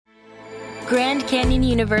Grand Canyon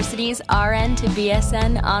University's RN to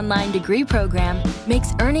BSN online degree program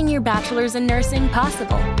makes earning your bachelor's in nursing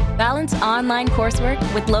possible. Balance online coursework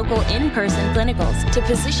with local in-person clinicals to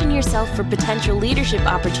position yourself for potential leadership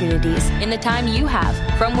opportunities in the time you have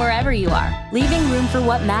from wherever you are, leaving room for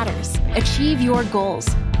what matters. Achieve your goals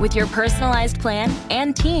with your personalized plan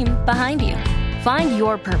and team behind you. Find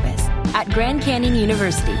your purpose at Grand Canyon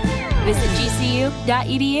University. Visit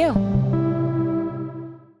gcu.edu.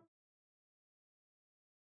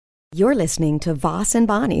 You're listening to Voss and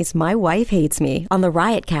Bonnie's My Wife Hates Me on the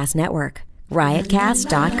Riotcast Network.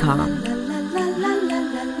 Riotcast.com.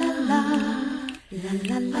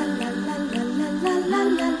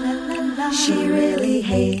 She really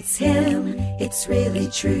hates him, it's really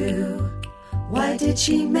true. Why did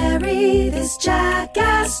she marry this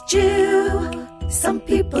jackass Jew? Some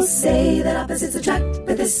people say that opposites attract,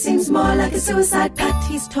 but this seems more like a suicide pact.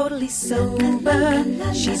 He's totally sober,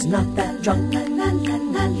 she's not that drunk.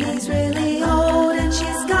 He's really old and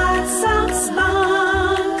she's got some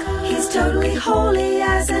spunk. He's totally holy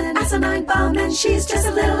as an asinine bomb, and she's just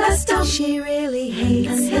a little less dumb. She really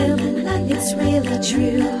hates him, it's really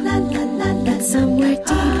true. But somewhere deep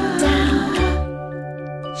down,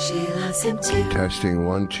 she loves him too. Testing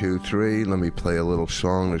 1, 2, 3. Let me play a little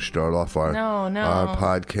song to start off our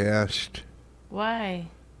podcast. Why?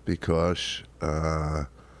 Because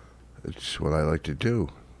it's what I like to do.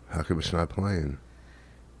 How come it's not playing?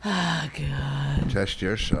 Oh, God. Test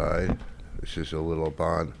your side. This is a little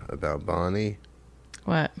about Bonnie.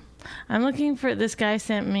 What? I'm looking for, this guy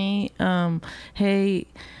sent me, hey,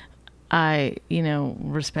 I,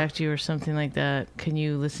 respect you or something like that. Can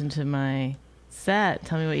you listen to my set?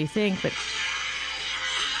 Tell me what you think. But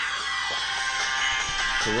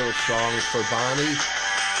it's a little song for Bonnie.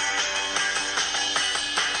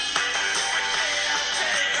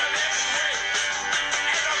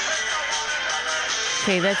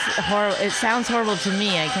 Okay, that's horrible. It sounds horrible to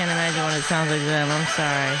me. I can't imagine what it sounds like to them. I'm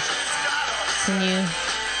sorry. Can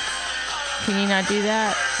you not do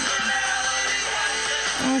that?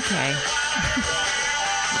 Okay.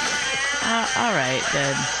 All right,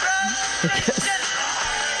 then.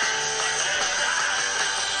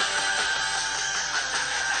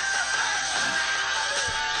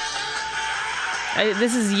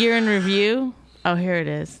 This is year in review. Oh, here it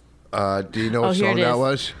is. Do you know what song that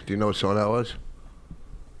was? Do you know what song that was?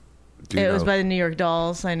 It was by the New York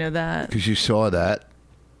Dolls. I know that. Because you saw that.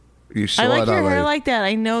 You saw I like it your already. Hair like that.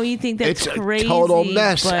 I know you think that's crazy. It's a total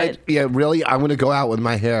mess. But Really? I'm going to go out with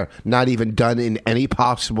my hair not even done in any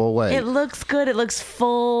possible way. It looks good. It looks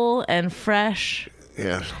full and fresh.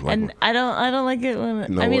 Yeah. And I don't like it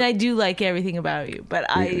when... No, I do like everything about you, but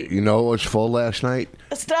You know what was full last night?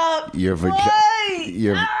 Stop! Your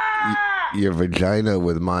vagina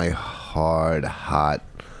with my hard, hot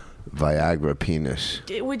Viagra penis.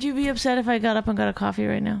 Would you be upset if I got up and got a coffee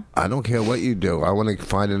right now? I don't care what you do. I want to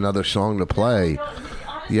find another song to play.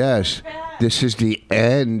 Yes. This is the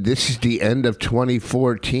end. This is the end of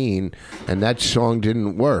 2014, and that song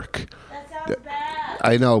didn't work. That sounds bad.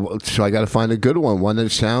 I know. So I got to find a good one that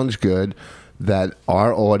sounds good, that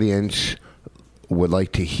our audience would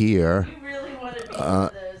like to hear. You really want to be one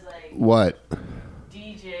of those, what?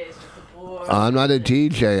 DJs with the board. I'm not a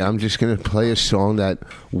DJ. I'm just going to play a song that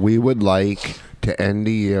we would like to end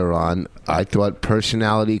the year on. I thought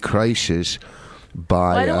Personality Crisis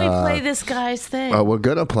by... Why don't we play this guy's thing? We're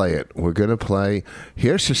going to play it. We're going to play...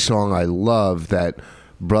 Here's a song I love that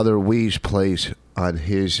Brother Weeze plays on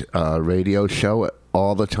his radio show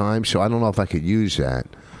all the time, so I don't know if I could use that.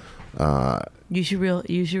 Use your real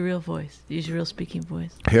voice. Use your real speaking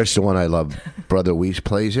voice. Here's the one I love. Brother Weeze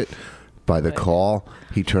plays it by The Call.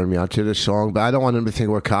 He turned me on to the song, but I don't want him to think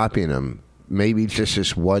we're copying him. Maybe just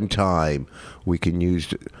this one time we'll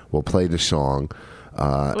play the song.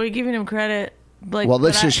 We're giving him credit. Well,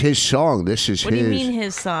 this is his song. This is what his. What do you mean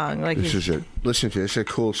his song? This is it. Listen to it. It's a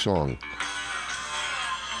cool song.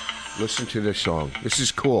 Listen to this song. This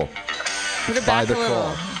is cool. Put it back a little.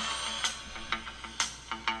 Call.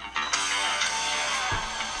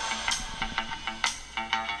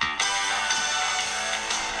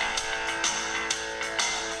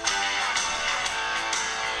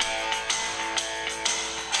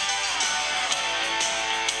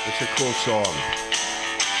 It's a cool song.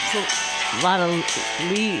 It's a lot of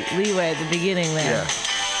leeway at the beginning there. Yeah.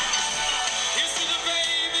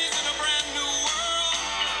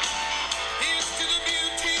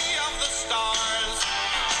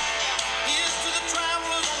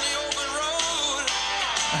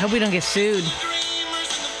 I hope we don't get sued.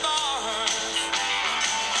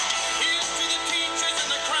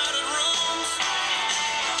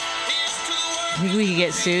 You think we could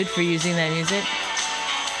get sued for using that music?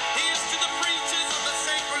 Here's to the preachers of the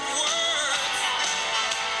sacred word.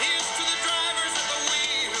 Here's to the drivers at the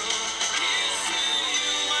wheel. Here's to you,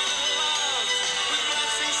 my love. With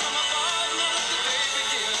blessings from above, now let the day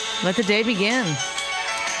begin. Let the day begin.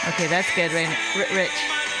 Okay, that's good, right? Rich.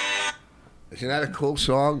 Isn't that a cool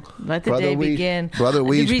song? Let the day begin. Brother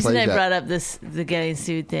Weeze The reason plays I that. brought up the getting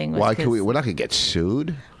sued thing was Why can 'cause- we're not gonna get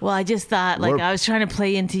sued? Well, I just thought, like, We're- I was trying to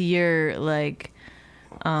play into your, like,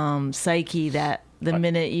 psyche that the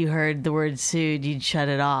minute you heard the word sued, you'd shut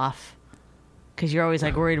it off. Because you're always,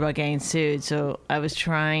 like, worried about getting sued. So I was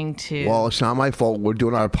trying to... Well, it's not my fault. We're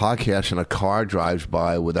doing our podcast and a car drives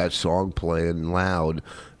by with that song playing loud.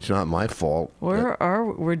 It's not my fault.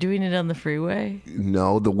 We're doing it on the freeway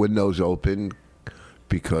No, the window's open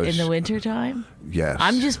because... in the wintertime? Yes.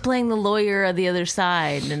 I'm just playing the lawyer on the other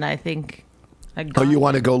side, and I think... Oh, you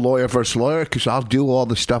want to go lawyer versus lawyer? Because I'll do all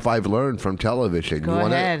the stuff I've learned from television. Go you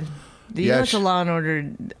wanna- ahead. Do you know it's a Law and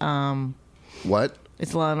Order... What?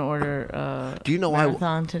 It's Law and Order Do you know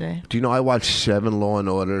marathon today. Do you know I watched 7 Law and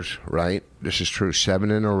Orders, right? This is true. 7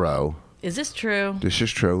 in a row. Is this true? This is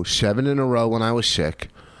true. 7 in a row when I was sick.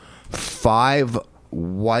 5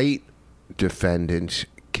 white defendants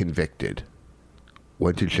convicted.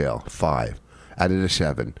 Went to jail. 5 out of the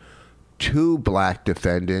 7. 2 black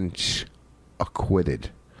defendants acquitted.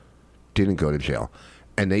 Didn't go to jail.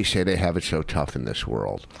 And they say they have it so tough in this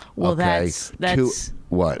world. Well, okay? that's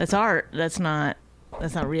what? That's art. That's not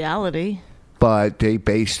reality. But they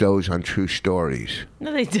base those on true stories.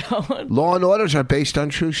 No, they don't. Law and Orders are based on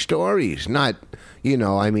true stories. Not,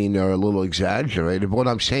 I mean, they're a little exaggerated. But what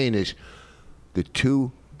I'm saying is the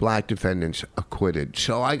 2 black defendants acquitted.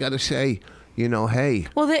 So I got to say, hey.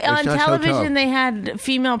 Well, it's on not so television, tough. they had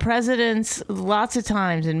female presidents lots of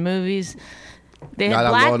times in movies. They had Not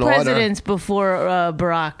on black Law and Order. presidents before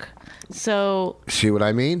Barack. So See what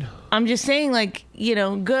I mean? I'm just saying, like,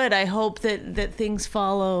 good. I hope that things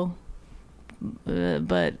follow.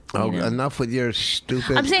 But Enough with your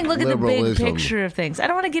stupid I'm saying, look at the big liberalism. picture of things. I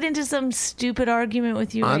don't want to get into some stupid argument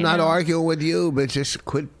with you. I'm right not now. arguing with you, but just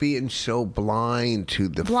quit being so blind to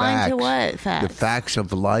the Blind facts. to what facts? The facts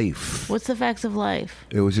of life. What's the facts of life?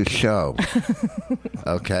 It was a show.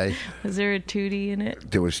 Okay? Is there a Tootie in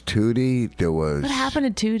it? There was Tootie. There was... What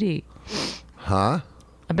happened to Tootie? Huh?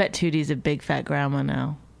 I bet Tootie's a big fat grandma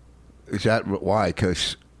now. Is that why?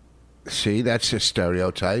 Because, see, that's a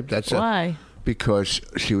stereotype. That's Why? Because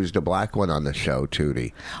she was the black one on the show,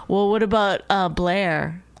 Tootie. Well, what about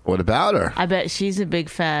Blair? What about her? I bet she's a big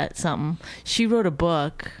fat something. She wrote a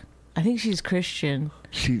book. I think she's Christian.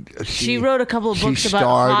 She wrote a couple of she books about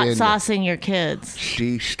starred hot in- saucing your kids.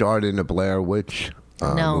 She starred in the Blair Witch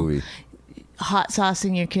No. movie. Hot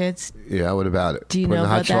saucing your kids? Yeah, what about it? Do you Putting know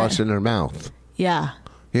hot about that? sauce in her mouth. Yeah.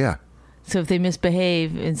 Yeah. So if they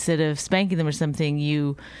misbehave, instead of spanking them or something,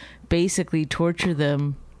 you basically torture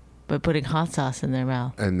them by putting hot sauce in their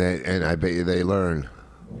mouth. And I bet you they learn.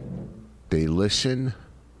 They listen,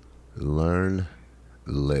 learn,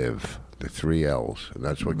 live. The 3 L's. And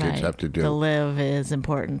that's what kids Right. have to do. The live is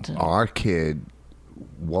important. Our kid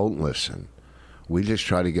won't listen. We just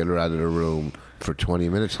try to get her out of the room for 20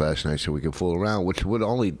 minutes last night so we could fool around, which would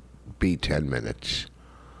only be 10 minutes.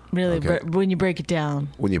 Really, Okay. when you break it down.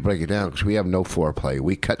 When you break it down, because we have no foreplay.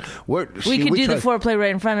 We could do the foreplay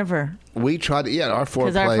right in front of her. We try to, our foreplay,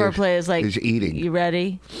 Because our foreplay is like, is eating. You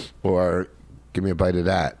ready? Or give me a bite of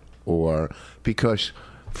that. Or because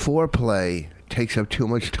foreplay takes up too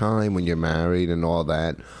much time when you're married and all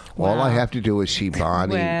that. All Wow. I have to do is see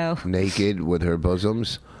Bonnie Wow. naked with her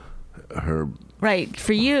bosoms. Right.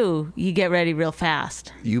 For you, you get ready real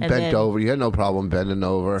fast. You And bent then- over. You had no problem bending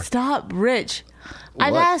over. Stop, Rich.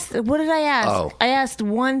 I've What? asked, what did I ask? Oh. I asked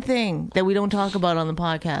one thing that we don't talk about on the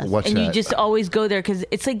podcast. What's and you that? just always go there because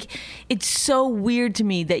it's like, it's so weird to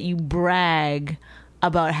me that you brag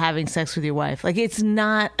about having sex with your wife. Like, it's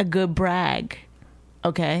not a good brag.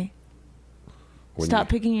 Okay? When Stop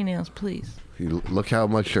picking your nails, please. you look how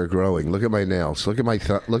much they're growing. Look at my nails. Look at my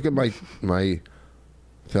my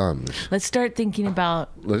thumbs. Let's start thinking about.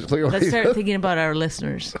 Look at Let's my- start thinking about our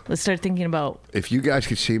listeners. Let's start thinking about. If you guys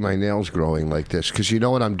could see my nails growing like this, because you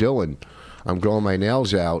know what I'm doing? I'm growing my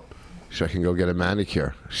nails out so I can go get a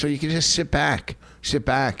manicure. So you can just sit back,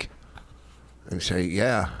 and say,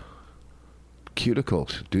 yeah,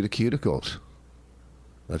 cuticles, do the cuticles.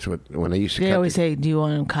 That's what, when I used to They cut always say, "Do you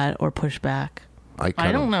want them cut or push back?" I cut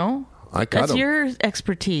I don't 'em. know. I cut That's 'em. your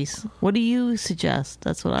expertise. What do you suggest?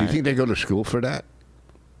 That's what Do you think they go to school for that?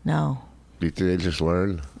 No. Do you think they just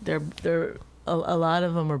learn? They're a lot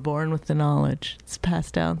of them are born with the knowledge. It's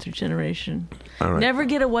passed down through generation. All right. Never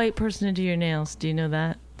get a white person to do your nails. Do you know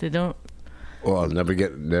that? They don't. Well, never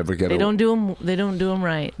get. They don't do them. They don't do them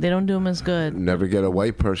right. They don't do them as good. Never get a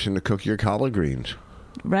white person to cook your collard greens.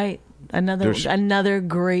 Right. Another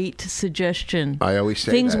great suggestion. I always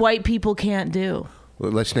say things that. white people can't do.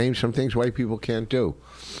 Well, let's name some things white people can't do.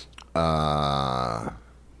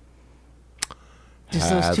 Just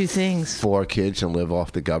those two things. 4 kids and live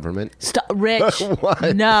off the government. Stop, Rich.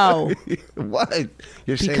 What? No. What?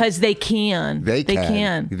 You're saying Because they can. they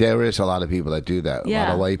can. There is a lot of people that do that. Yeah, A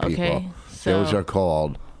lot of white people. okay. So- Those are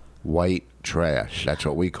called white trash. That's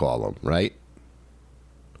what we call them, right?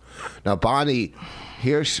 Now, Bonnie,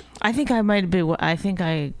 here's... I think I might be. I think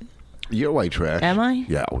I. You're white trash. Am I?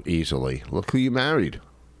 Yeah, easily. Look who you married.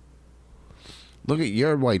 Look at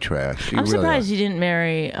your white trash. I'm surprised you didn't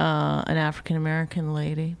marry an African American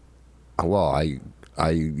lady. Well, I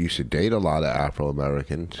used to date a lot of Afro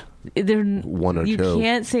Americans. One or you two. You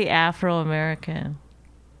can't say Afro American.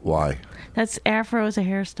 Why? That's Afro is a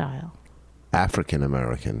hairstyle. African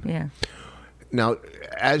American. Yeah. Now,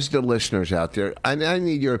 as the listeners out there, I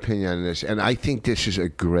need your opinion on this, and I think this is a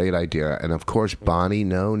great idea. And of course, Bonnie,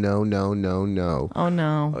 no. Oh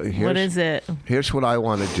no! What is it? Here's what I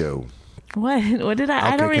want to do. What did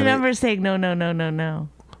I? I don't remember saying no.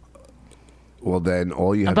 Well, then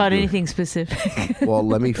all you have about to do, anything specific. Well,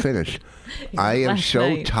 let me finish. I am Last so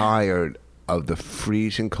night. tired of the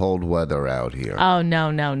freezing cold weather out here. Oh no!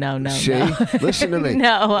 See, no. Listen to me.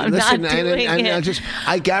 No, I'm Listen, not doing it.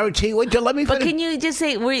 I guarantee you. Wait, let me finish. But can you just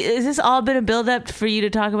say, is this all been a build-up for you to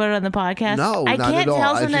talk about it on the podcast? No, I not can't at all.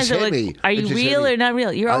 tell It sometimes. just hit me. Are It you just hit real me. or not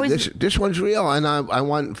real? You're always. This one's real, and I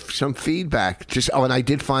want some feedback. And I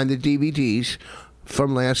did find the DVDs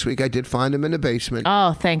from last week. I did find them in the basement.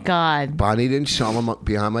 Oh, thank God. Bonnie didn't sell them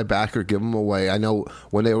behind my back or give them away. I know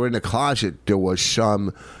when they were in the closet, there was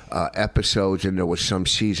some episodes and there was some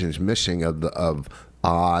seasons missing of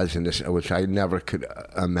Oz and this, which I never could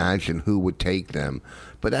imagine who would take them.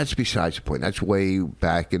 But that's besides the point. That's way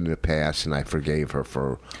back in the past, and I forgave her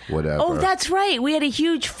for whatever. Oh, that's right. We had a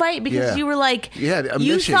huge fight because Yeah. you were like, Yeah, I'm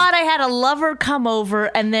you missing. thought I had a lover come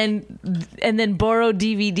over and then borrow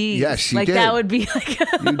DVDs. Yes, you like did. that would be like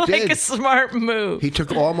did. a smart move. He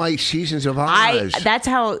took all my seasons of Oz. That's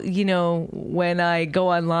how, when I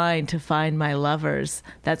go online to find my lovers,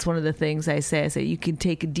 that's one of the things I say. I say, you can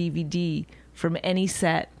take a DVD from any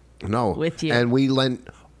set with you. And we lent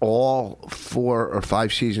all 4 or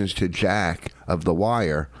 5 seasons to Jack of The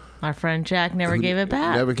Wire. Our friend Jack never gave it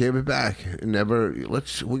back. Never gave it back. Never.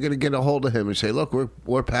 We're gonna get a hold of him and say, look,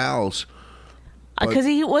 we're pals. Because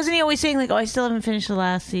he wasn't always saying like, oh, I still haven't finished the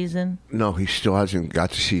last season. No, he still hasn't got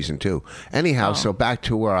to season 2. Anyhow, so back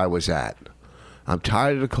to where I was at. I'm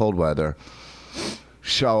tired of the cold weather.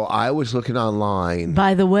 So I was looking online.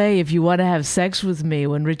 By the way, if you want to have sex with me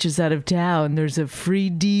when Rich is out of town, there's a free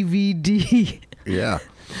DVD. Yeah.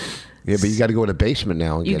 Yeah, but you got to go in the basement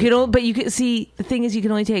now and get it. But you can see, the thing is, you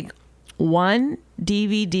can only take one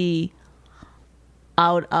DVD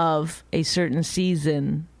out of a certain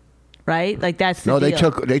season, right? Like that's the deal.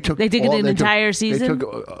 They took an entire season. They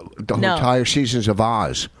took the entire seasons of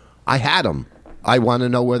Oz. I had them. I want to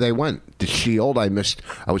know where they went. The Shield, I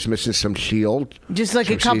was missing some Shield. Just like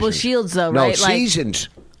a couple of Shields, though, no, right? No, seasons.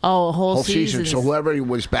 Oh, a whole season. So whoever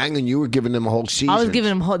was banging, you were giving them a whole season. I was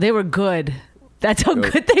giving them they were good. That's how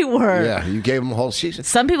good they were. Yeah, you gave them a whole season.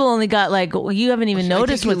 Some people only got you haven't even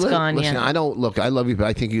noticed what's gone yet. Listen, I don't look. I love you, but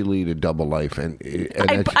I think you lead a double life, and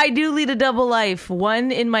I do lead a double life.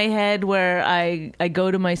 One in my head where I go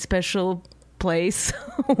to my special place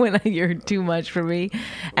when you're too much for me,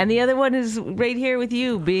 and the other one is right here with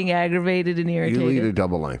you, being aggravated and irritated. You lead a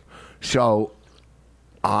double life. So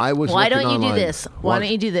I was. Why don't you online. do this? Why don't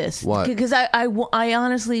you do this? What? Because I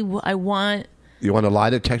honestly want. You want a lie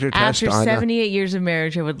detector test? After 78 years of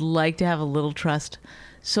marriage, I would like to have a little trust.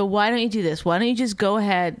 So why don't you do this? Why don't you just go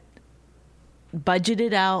ahead, budget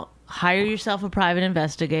it out, hire yourself a private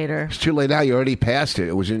investigator. It's too late now. You already passed it.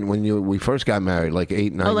 It was when we first got married, like 8-9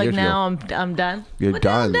 years ago. Oh, like now I'm done. You're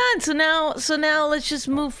done. Now I'm done. So now let's just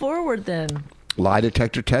move forward then. Lie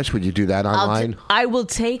detector test? Would you do that online? I will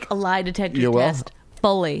take a lie detector test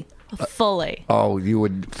fully. Oh, you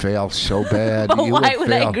would fail so bad. But why would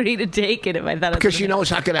I agree to take it if I thought? Because you know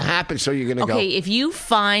it's not going to happen, so you're going to go. Okay, if you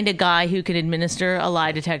find a guy who can administer a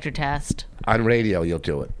lie detector test on radio, you'll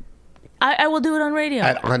do it. I will do it on radio.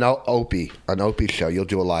 On Opie's show, you'll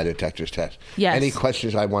do a lie detector test. Yes. Any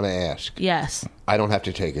questions I want to ask? Yes. I don't have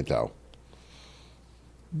to take it though.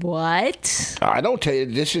 What? I don't tell you.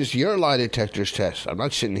 This is your lie detector's test. I'm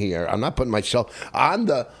not sitting here. I'm not putting myself on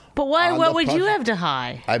the. But why? What would you have to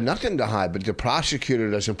hide? I have nothing to hide. But the prosecutor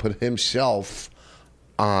doesn't put himself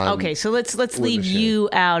on. Okay, so let's leave you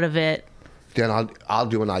out of it. then I'll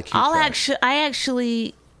do an IQ test.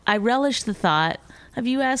 I relish the thought of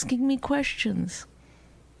you asking me questions.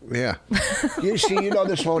 Yeah. You see,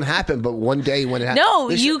 this won't happen, but one day when it happens. No,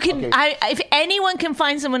 you can. Okay. If anyone can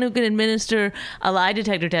find someone who can administer a lie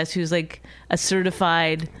detector test who's like a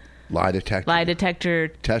certified lie detector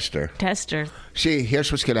tester. See,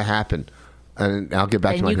 here's what's going to happen. And I'll get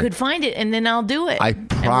back to my. And you could find it, and then I'll do it. I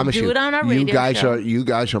promise you. Do it on our radio show. You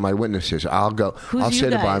guys are my witnesses. I'll go. Who's I'll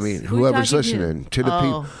sit by me. Whoever's listening to the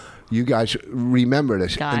people. You guys remember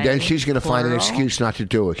this. And then she's going to find an excuse not to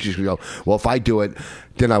do it. She's going to go, well, if I do it,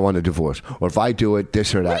 then I want a divorce. Or if I do it,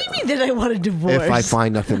 this or that. What do you mean that I want a divorce? If I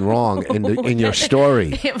find nothing wrong in your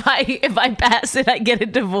story. If I pass it, I get a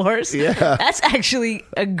divorce. Yeah. That's actually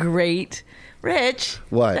a great... Rich.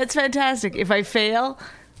 What? That's fantastic. If I fail...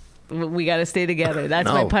 We got to stay together. That's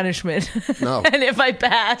my punishment. No. And if I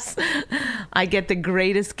pass, I get the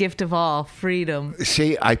greatest gift of all, freedom.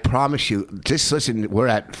 See, I promise you, just listen, we're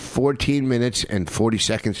at 14 minutes and 40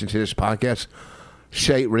 seconds into this podcast.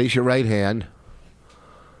 Raise your right hand.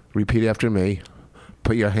 Repeat after me.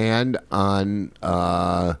 Put your hand on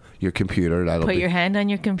your computer. Put your hand on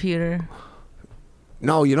your computer.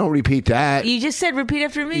 No, you don't repeat that. You just said repeat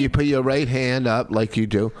after me. You put your right hand up like you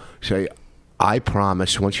do. Say, I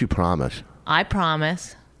promise, once you promise. I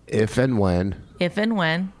promise. If and when.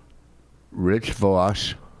 Rich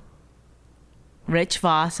Voss,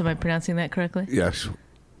 am I pronouncing that correctly? Yes.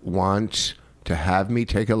 Wants to have me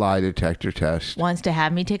take a lie detector test.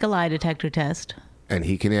 And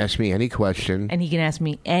he can ask me any question.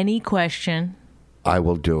 I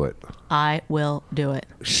will do it.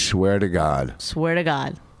 Swear to God.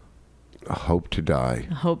 Hope to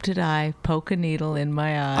die. Poke a needle in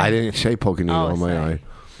my eye. I didn't say poke a needle in my eye.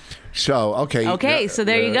 So, okay. Okay, so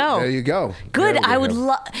there you go. There you go. Good. I would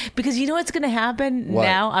love... Because you know what's going to happen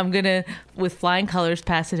now? I'm going to, with flying colors,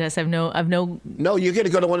 pass the test. I've no... No, you're going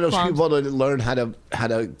to go to one of those people to learn how to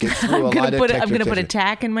get through I'm going to put a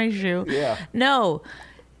tack in my shoe. Yeah. No.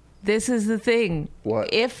 This is the thing.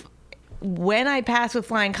 What? When I pass with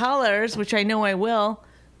flying colors, which I know I will...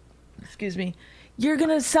 Excuse me. You're going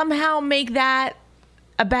to somehow make that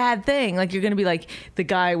a bad thing. Like, you're going to be like, the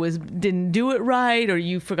guy didn't do it right, or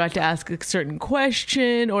you forgot to ask a certain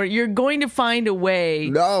question, or you're going to find a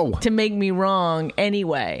way to make me wrong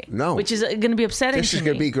anyway. No. Which is going to be upsetting This is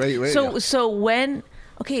going to be great radio.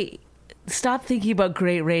 Okay, stop thinking about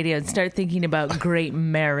great radio and start thinking about great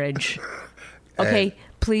marriage. Okay,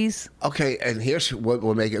 please. Okay, and here's what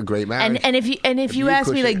will make a great marriage. And if you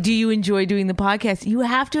ask me, like, do you enjoy doing the podcast? You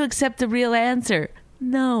have to accept the real answer.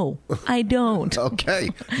 No, I don't. Okay.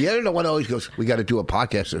 The other one always goes, we got to do a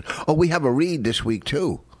podcast. Oh, we have a read this week,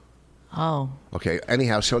 too. Oh. Okay,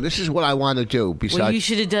 anyhow, so this is what I want to do. Besides, well, you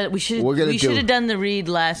should have done... We should have done the read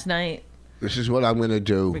last night. This is what I'm going to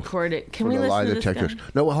do. Record it. Can we listen to this guy?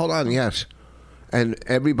 No, well, hold on, yes. And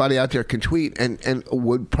everybody out there can tweet and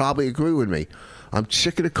would probably agree with me. I'm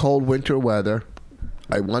sick of the cold winter weather.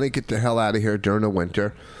 I want to get the hell out of here during the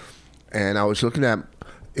winter. And I was looking at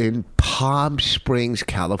in Palm Springs,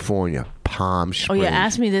 California. Palm Springs. Oh yeah,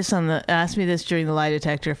 ask me this during the lie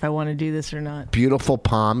detector if I want to do this or not. Beautiful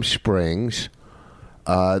Palm Springs.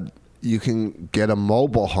 You can get a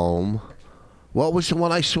mobile home. What was the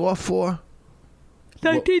one I saw for?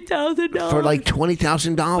 $19,000 for like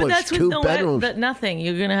 $20,000. Two bedrooms. Nothing.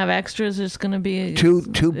 You're gonna have extras. It's gonna be two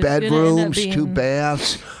bedrooms, two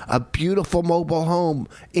baths, a beautiful mobile home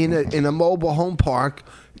in a mobile home park,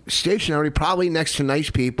 stationary, probably next to nice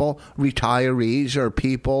people, retirees or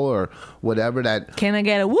people or whatever that. Can I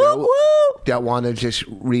get a whoop whoop? That want to just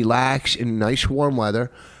relax in nice warm weather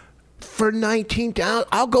for $19,000.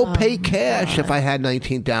 I'll go pay cash if I had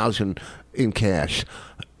 $19,000 in cash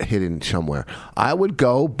hidden somewhere. I would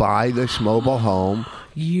go buy this mobile home.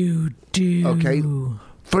 You do. Okay.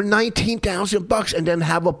 For $19,000 and then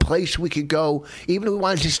have a place we could go, even if we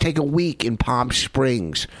wanted to just take a week in Palm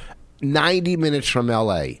Springs, 90 minutes from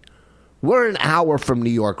LA. We're an hour from New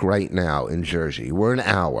York right now in Jersey. We're an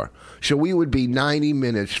hour. So we would be 90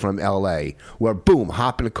 minutes from LA where, boom,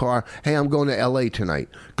 hop in a car. Hey, I'm going to LA tonight.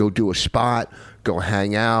 Go do a spot. Go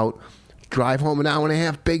hang out. Drive home an hour and a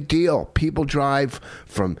half, big deal. People drive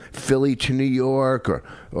from Philly to New York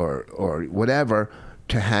or whatever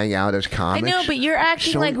to hang out as comics. I know, but you're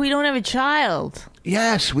acting like we don't have a child.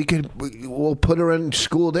 Yes, we'll put her in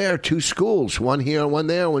school there, 2 schools, one here and one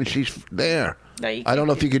there when she's there. No, I don't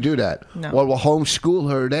know if you could do that. No. Well, we'll homeschool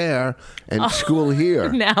her there and school here.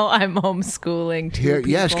 Now I'm homeschooling two people.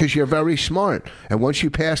 Yes, because you're very smart. And once you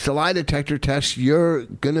pass the lie detector test, you're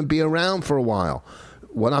going to be around for a while.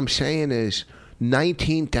 What I'm saying is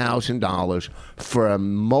 $19,000 for a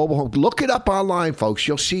mobile home. Look it up online, folks.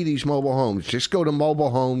 You'll see these mobile homes. Just go to Mobile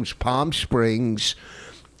Homes, Palm Springs,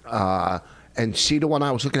 and see the one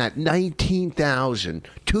I was looking at. 19,000,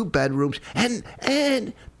 2 bedrooms,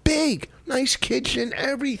 and big, nice kitchen,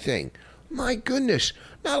 everything. My goodness,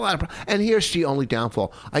 not a lot of. And here's the only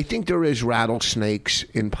downfall. I think there is rattlesnakes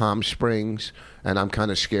in Palm Springs, and I'm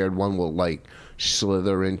kind of scared one will like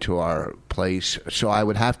slither into our place. So I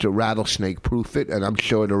would have to rattlesnake proof it, and I'm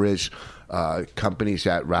sure there is companies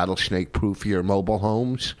that rattlesnake proof your mobile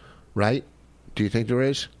homes, right? Do you think there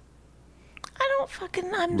is?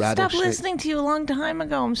 I stopped listening to you a long time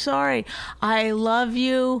ago. I'm sorry. I love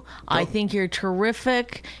you. I think you're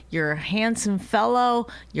terrific. You're a handsome fellow.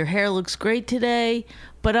 Your hair looks great today.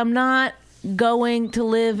 But I'm not going to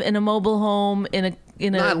live in a mobile home in a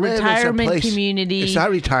retirement community. It's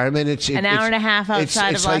not retirement. It's an hour and a half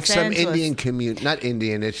outside of Los Angeles. It's like some Indian community. Not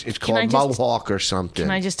Indian. It's called Mohawk or something.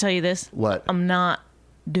 Can I just tell you this? What? I'm not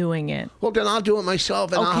doing it. Well, then I'll do it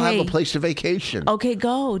myself, and I'll have a place to vacation. Okay,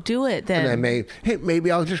 go do it then. And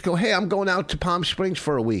maybe I'll just go. Hey, I'm going out to Palm Springs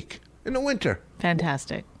for a week in the winter.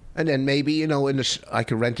 Fantastic. And then maybe I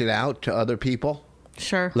could rent it out to other people.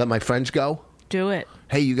 Sure. Let my friends go. Do it.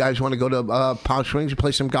 Hey, you guys want to go to Palm Springs and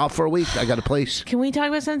play some golf for a week? I got a place. Can we talk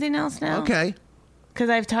about something else now? Okay.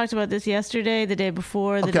 Because I've talked about this yesterday, the day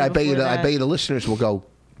before. I bet you the listeners will go.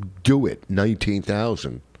 Do it.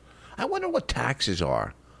 19,000. I wonder what taxes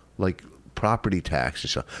are, like property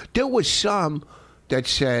taxes. There was some that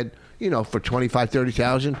said, for 25,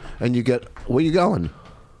 30,000, and you get. Where you going?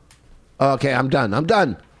 Okay, I'm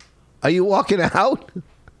done. Are you walking out?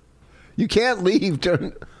 You can't leave.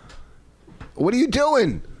 What are you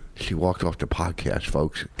doing? She walked off the podcast,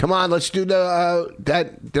 folks. Come on, let's do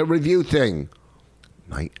the review thing.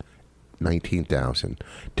 19,000.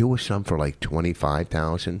 There was some for like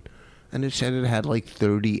 25,000, and it said it had like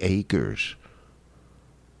 30 acres.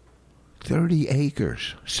 30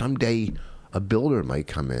 acres. Someday a builder might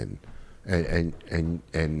come in, and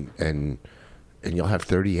you'll have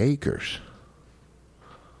 30 acres.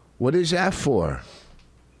 What is that for?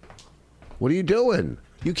 What are you doing?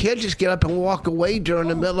 You can't just get up and walk away during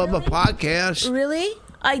the middle of a podcast. Really?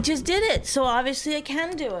 I just did it, so obviously I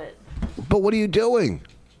can do it. But what are you doing?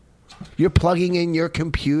 You're plugging in your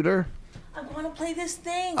computer? I want to play this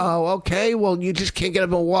thing. Oh, okay. Well, you just can't get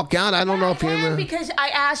up and walk out. I don't know if you're... Because I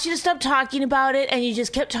asked you to stop talking about it, and you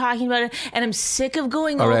just kept talking about it, and I'm sick of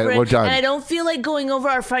going over it. We're done. And I don't feel like going over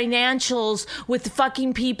our financials with the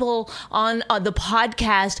fucking people on the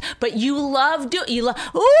podcast, but you love... Ooh!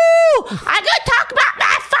 I gotta talk about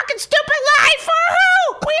my fucking stupid life!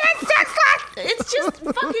 Woohoo! We had sex last... It's just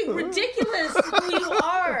fucking ridiculous who you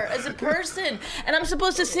are as a person. And I'm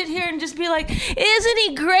supposed to sit here and just be like, isn't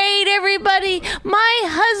he great, everybody? My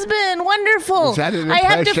husband, wonderful. Is that an I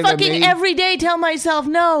have to impression of fucking me? every day tell myself,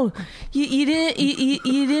 no, you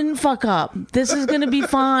didn't fuck up. This is gonna be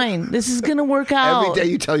fine. This is gonna work out. Every day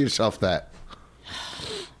you tell yourself that.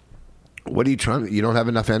 What are you trying? You don't have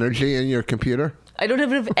enough energy in your computer? I don't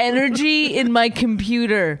have enough energy in my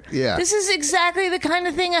computer. Yeah. This is exactly the kind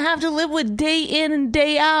of thing I have to live with day in and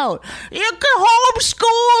day out. You could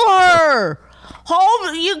homeschool her.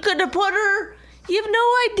 You could have put her... You have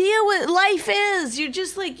no idea what life is. You're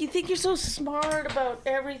just like, you think you're so smart about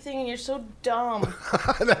everything and you're so dumb.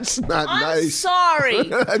 That's not nice. I'm sorry.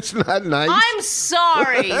 That's not nice. I'm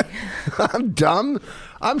sorry. I'm dumb.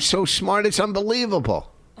 I'm so smart, it's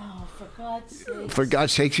unbelievable. Oh, for God's sake. For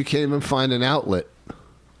God's sakes, you can't even find an outlet.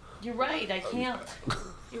 You're right, I can't.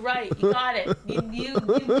 You're right, you got it. You nailed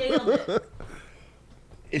it.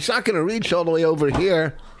 It's not going to reach all the way over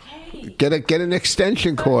here. Okay. Get an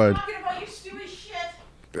extension cord. I'm talking about your stupid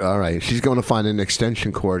shit. All right, she's going to find an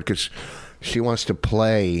extension cord because she wants to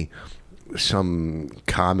play some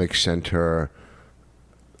comic center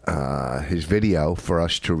his video for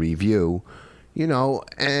us to review.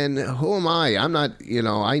 And who am I? I'm not,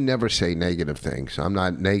 I never say negative things. I'm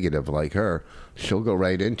not negative like her. She'll go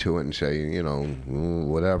right into it and say,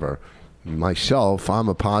 whatever. Myself, I'm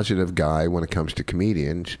a positive guy when it comes to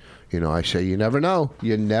comedians. I say, you never know.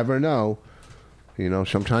 You never know.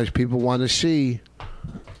 Sometimes people want to see,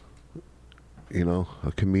 a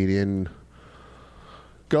comedian.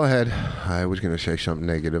 Go ahead. I was going to say something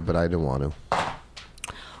negative, but I didn't want to.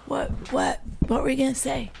 What were you going to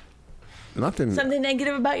say? Nothing. Something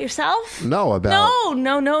negative about yourself? No, about...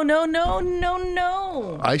 No.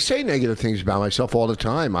 I say negative things about myself all the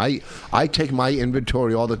time. I take my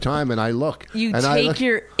inventory all the time, and I look. You take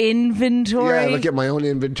your inventory? Yeah, I look at my own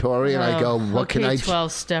inventory, and I go, what can I...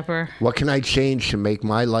 12-stepper. What can I change to make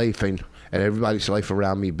my life and everybody's life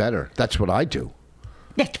around me better? That's what I do.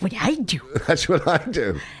 That's what I do. That's what I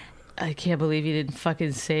do. I can't believe you didn't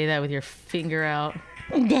fucking say that with your finger out.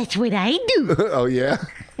 That's what I do. Oh, yeah?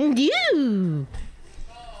 You.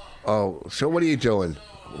 Oh, so what are you doing?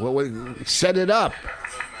 Set it up.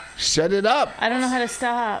 Set it up. I don't know how to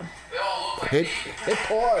stop. Hit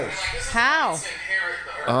pause. How?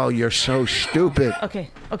 Oh, you're so stupid.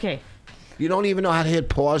 Okay. You don't even know how to hit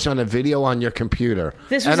pause on a video on your computer.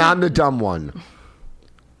 And I'm the dumb one.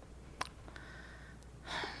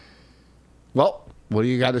 Well, what do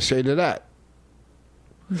you got to say to that?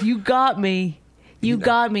 You got me. You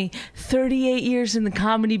got me. 38 years in the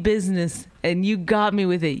comedy business, and you got me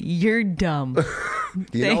with it. You're dumb.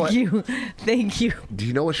 Thank you. Do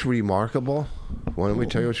you know what's remarkable? Why don't we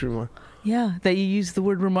tell you what's remarkable? Yeah, that you use the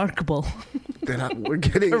word remarkable. We're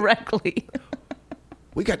getting correctly.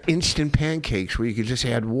 We got instant pancakes where you could just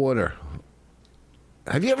add water.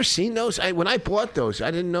 Have you ever seen those? When I bought those,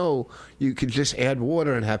 I didn't know you could just add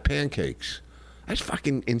water and have pancakes. That's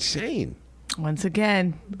fucking insane. Once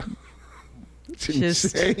again, It's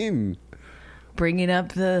insane. Bringing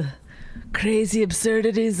up the crazy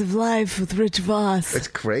absurdities of life with Rich Voss. It's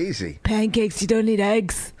crazy. Pancakes, you don't need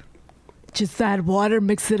eggs. Just add water,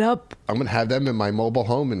 mix it up. I'm going to have them in my mobile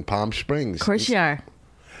home in Palm Springs. Of course you are.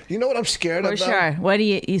 You know what I'm scared of? Of course you are. Why do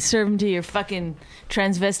you serve them to your fucking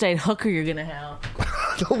transvestite hooker you're going to have?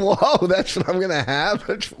 Whoa, that's what I'm going to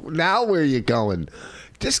have? Now where are you going?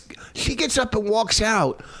 She gets up and walks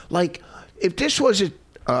out. Like, if this was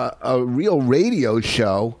a real radio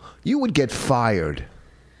show, you would get fired.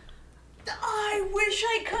 I wish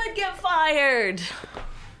I could get fired.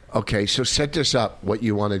 Okay, so set this up, what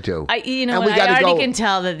you want to do. I already can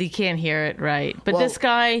tell that he can't hear it right. But this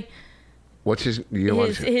guy... What's his...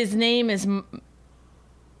 His name is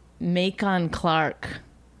Macon Clark.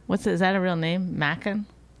 Is that a real name? Macon?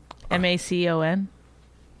 Macon?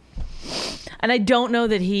 And I don't know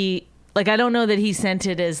that he... I don't know that he sent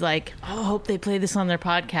it as I hope they play this on their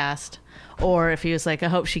podcast. Or if he was I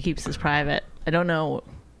hope she keeps this private. I don't know.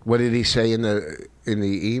 What did he say in the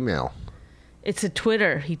email? It's a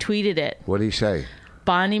Twitter. He tweeted it. What did he say?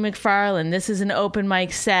 Bonnie McFarlane, this is an open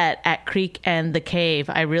mic set at Creek and the Cave.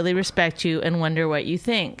 I really respect you and wonder what you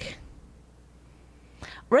think.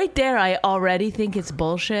 Right there, I already think it's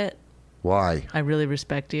bullshit. Why? I really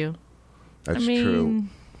respect you. That's true.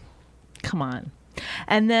 Come on.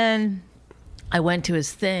 And then I went to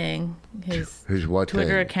his thing, his what Twitter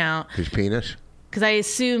thing? account. His penis? Because I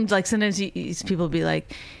assumed, sometimes people be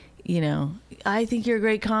like, I think you're a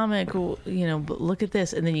great comic, but look at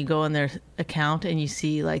this. And then you go on their account and you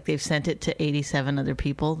see, they've sent it to 87 other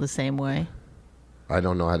people the same way. I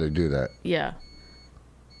don't know how to do that. Yeah.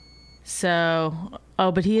 So,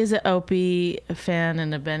 but he is an Opie fan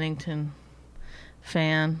and a Bennington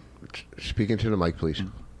fan. Speaking to the mic, please.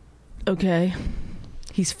 Okay.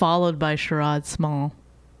 He's followed by Sherrod Small.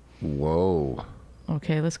 Whoa.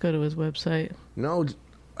 Okay, let's go to his website. No,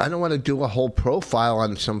 I don't want to do a whole profile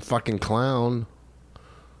on some fucking clown.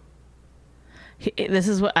 This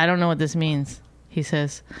is what I don't know what this means. He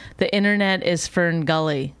says the internet is Fern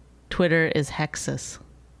Gully, Twitter is Hexus.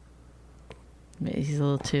 He's a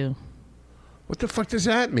little too. What the fuck does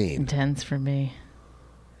that mean? Intense for me.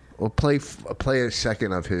 Well, play a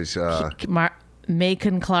second of his.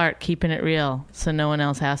 Macon Clark, keeping it real, so no one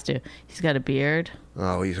else has to. He's got a beard.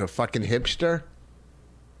 Oh, he's a fucking hipster.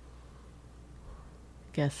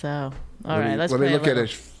 Guess so. All right, let's let play me look at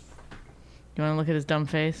his. You want to look at his dumb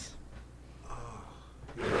face?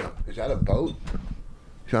 Is that a boat?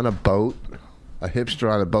 He's on a boat. A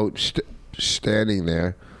hipster on a boat standing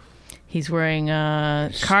there. He's wearing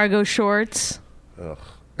cargo shorts. Ugh.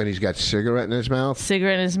 And he's got cigarette in his mouth?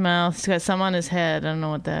 Cigarette in his mouth. He's got some on his head. I don't know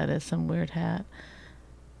what that is. Some weird hat.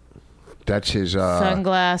 That's his...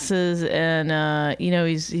 sunglasses. And,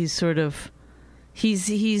 he's sort of... He's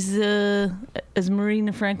as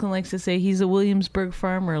Marina Franklin likes to say, he's a Williamsburg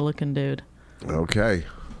farmer looking dude. Okay.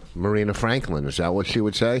 Marina Franklin. Is that what she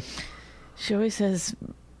would say? She always says...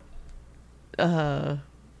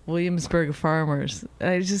 Williamsburg farmers.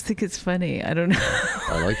 I just think it's funny. I don't know.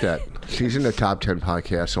 I like that. She's in the top 10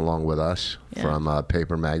 podcasts along with us from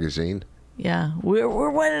Paper Magazine. Yeah, we're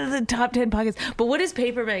one of the top 10 podcasts. But what is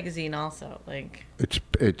Paper Magazine also? It's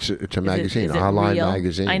a magazine, is it online real?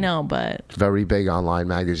 magazine. I know, but it's very big online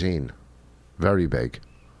magazine. Very big.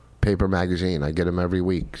 Paper Magazine. I get them every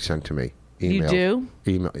week sent to me. Email. You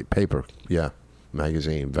do? Email paper. Yeah,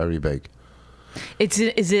 magazine. Very big. Is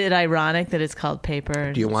it ironic that it's called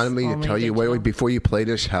Paper? Do you want me to tell you, wait, before you play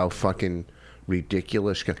this, how fucking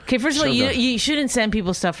ridiculous... Okay, first of all, you shouldn't send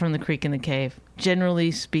people stuff from the Creek and the Cave.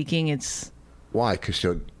 Generally speaking, it's... Why? Because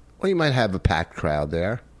you might have a packed crowd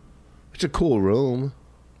there. It's a cool room.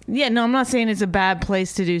 Yeah, no, I'm not saying it's a bad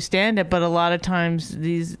place to do stand-up, but a lot of times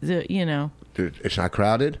you know. It's not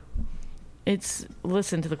crowded? It's,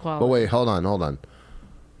 listen to the quality. But wait, hold on.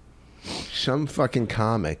 Some fucking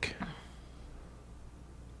comic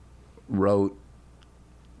wrote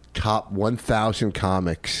top 1,000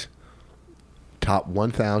 comics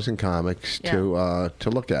to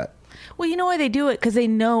look at. Well, you know why they do it? Because they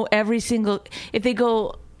know every single... If they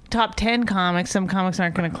go top 10 comics, some comics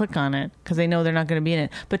aren't going to click on it because they know they're not going to be in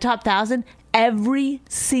it. But top 1,000, every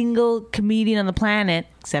single comedian on the planet,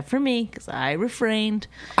 except for me, because I refrained,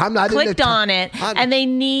 clicked on it, and they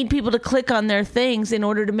need people to click on their things in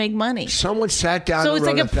order to make money. Someone sat down so and it's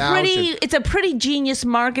wrote like 1,000. it's a pretty genius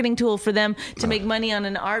marketing tool for them to make money on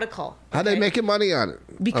an article. How they making money on it?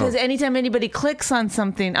 Because anytime anybody clicks on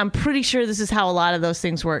something, I'm pretty sure this is how a lot of those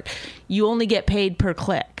things work. You only get paid per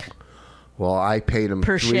click. Well, I paid him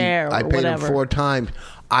per share. Or I paid whatever. him 4 times.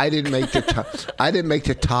 I didn't make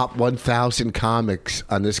the top 1,000 comics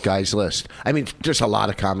on this guy's list. I mean, there's a lot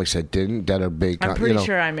of comics that didn't, that are big. I'm pretty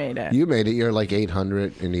sure I made it. You made it. You're like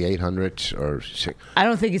 800 in the 800s or 6. I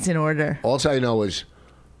don't think it's in order. All I know is,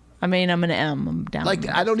 I mean, I'm an M. I'm down. like,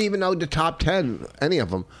 I don't even know the top 10, any of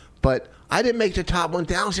them. But I didn't make the top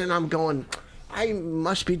 1,000. I'm going, I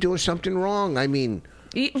must be doing something wrong. I mean...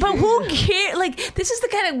 But who cares? Like, this is the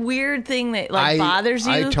kind of weird thing that bothers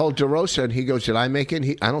you. I told DeRosa, and he goes, "Did I make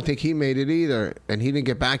it?" I don't think he made it either, and he didn't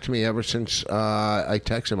get back to me ever since I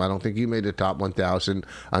texted him. I don't think you made the top 1,000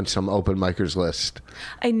 on some open micers list.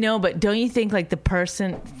 I know, but don't you think like the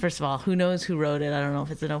person? First of all, who knows who wrote it? I don't know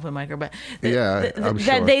if it's an open micer, but I'm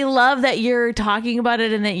sure that they love that you're talking about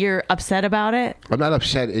it and that you're upset about it. I'm not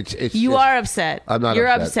upset. It's you are upset. I'm not. You're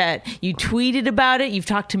upset. You tweeted about it. You've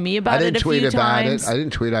talked to me about it a few times. I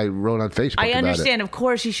didn't tweet. I wrote on Facebook. I understand. About it. Of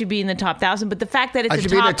course, you should be in the top 1,000, but the fact that it's I should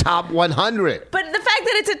be in the top 100. But the fact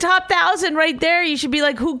that it's a top 1,000 right there, you should be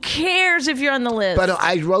like, who cares if you're on the list? But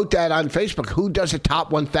I wrote that on Facebook. Who does a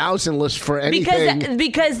top 1,000 list for anything?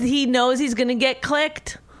 Because he knows he's going to get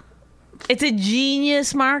clicked. It's a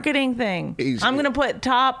genius marketing thing. I'm going to put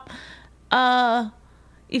top.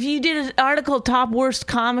 If you did an article, top worst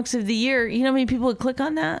comics of the year, you know how many people would click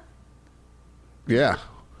on that? Yeah.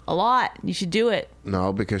 A lot. You should do it.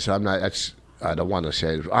 No, because I'm not. I don't want to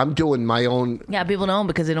say it. I'm doing my own. Yeah, people don't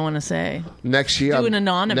because they don't want to say. Next year,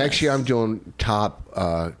 anonymous. Next year, I'm doing top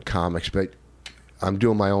comics, but I'm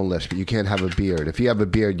doing my own list. But you can't have a beard. If you have a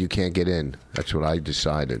beard, you can't get in. That's what I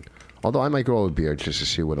decided. Although I might grow a beard just to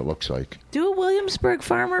see what it looks like. Do a Williamsburg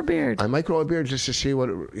farmer beard. I might grow a beard just to see what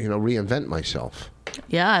reinvent myself.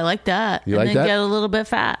 Yeah, I like that. You like that? And then get a little bit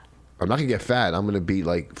fat. I'm not gonna get fat. I'm gonna be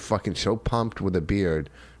like fucking so pumped with a beard,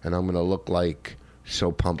 and I'm gonna look like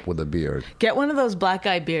so pumped with a beard. Get one of those black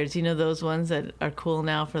eye beards. You know those ones that are cool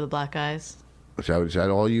now for the black eyes. Is that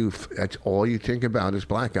all you? That's all you think about is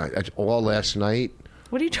black eye. That's all last night.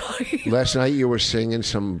 What are you talking about? Last night you were singing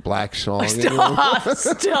some black song.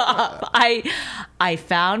 Stop. I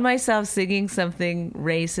found myself singing something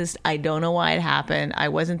racist. I don't know why it happened. I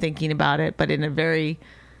wasn't thinking about it, but in a very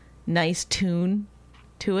nice tune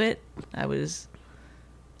to it. I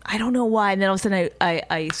don't know why. And then all of a sudden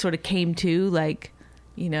I sort of came to, like,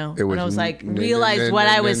 when I was like, realized what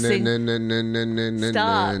I was singing.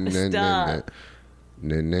 Stop.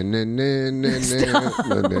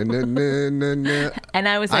 And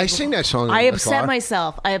I was like, I sing that song. I upset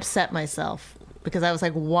myself because I was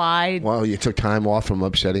like, why? Well, you took time off from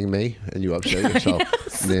upsetting me, and you upset yourself.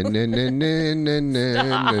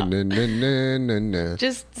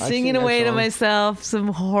 Just singing away to myself some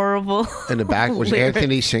horrible. In the back was lyrics.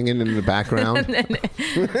 Anthony singing in the background.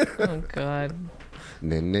 Oh God.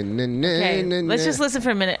 Okay, let's just listen for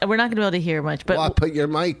a minute. We're not going to be able to hear much, but I'll put your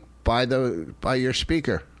mic by your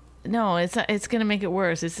speaker. No, it's going to make it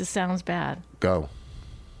worse. It just sounds bad. Go.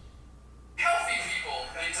 Healthy people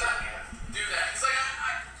need to do that. It's like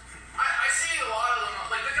I see a lot of them.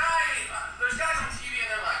 Like there's guys on TV and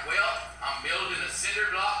they're like, "Well, I'm building a cinder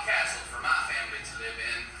block castle for my family to live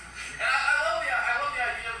in," and I love the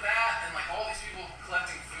idea of that and like all these people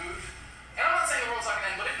collecting food. And I'm not saying the world's not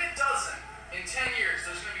gonna end, but if it doesn't, in 10 years,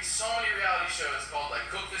 there's gonna be so many reality shows called like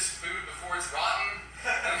 "Cook This Food Before It's Rotten,"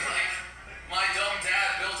 and like my dumb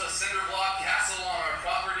dad built a cinder block castle on our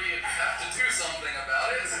property and have to do something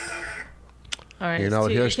about it. All right.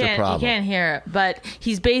 Here's the problem. You can't hear it, but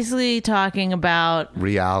he's basically talking about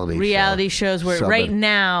reality shows where right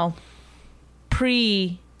now,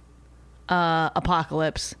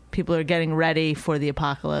 apocalypse, people are getting ready for the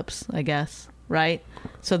apocalypse, I guess, right?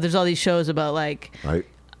 So there's all these shows about like, right.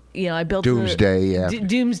 I built Doomsday,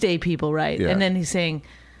 Doomsday people, right? Yeah. And then he's saying,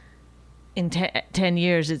 in 10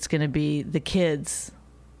 years, it's going to be the kids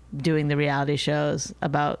doing the reality shows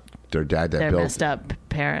about Their dad that their built messed up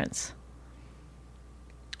parents.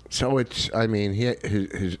 So it's, I mean,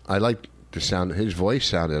 I like the sound. His voice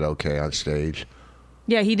sounded okay on stage.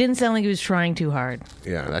 Yeah, he didn't sound like he was trying too hard.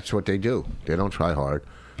 Yeah, that's what they do. They don't try hard.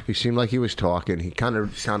 He seemed like he was talking. He kind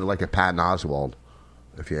of sounded like a Patton Oswalt,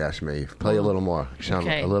 if you ask me. Play a little more. He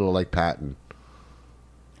sounded a little like Patton.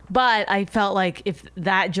 But I felt like if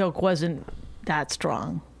that joke wasn't that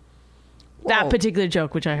strong, that particular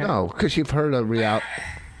joke, which I heard. No, because you've heard a reality.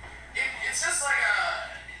 It's just like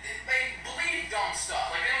they believe dumb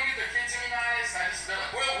stuff. Like they don't get their kids immunized. They're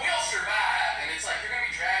like, we'll survive. And it's like they're going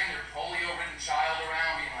to be dragging their polio-ridden child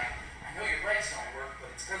around being like, I know your legs don't work,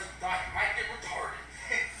 but it's because you might get retarded.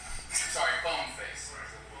 Sorry, bone face.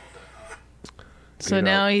 So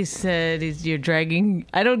now he said you're dragging.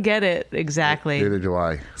 I don't get it exactly. Neither do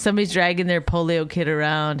I. Somebody's dragging their polio kid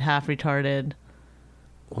around, half retarded.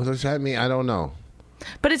 What does that mean? I don't know.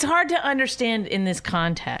 But it's hard to understand in this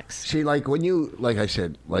context. See, like when you, like I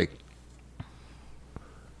said, like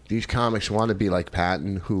these comics want to be like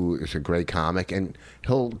Patton, who is a great comic, and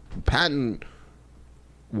Patton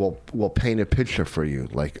will paint a picture for you,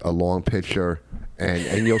 like a long picture,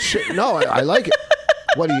 and you'll sit. No, I like it.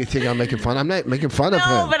 What do you think I'm making fun? I'm not making fun of him.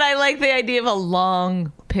 No, but I like the idea of a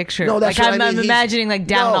long picture. No, that's like what I mean. I'm imagining like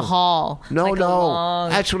down the hall. No,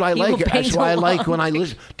 like that's what I he will like. paint That's why I like along. when I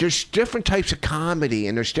listen. There's different types of comedy,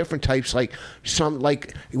 and there's different types. Like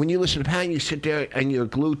when you listen to Patton, you sit there and you're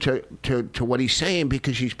glued to what he's saying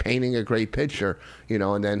because he's painting a great picture,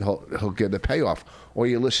 and then he'll give the payoff. Or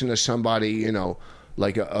you listen to somebody,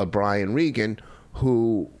 like a Brian Regan,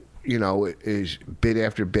 who is bit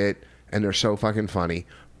after bit. And they're so fucking funny,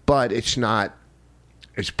 but it's not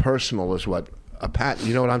as personal as what a Patton.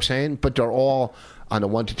 You know what I'm saying? But they're all on a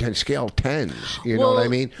 1 to 10 scale, 10s. You know what I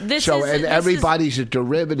mean? Everybody's a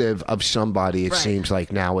derivative of somebody. It seems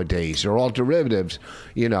like nowadays they're all derivatives.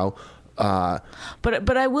 But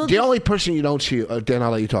I will. The only person you don't see, then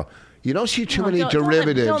I'll let you talk. You don't see too many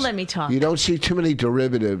derivatives. Don't let me talk. You don't see too many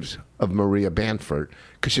derivatives of Maria Bamford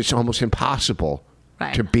because it's almost impossible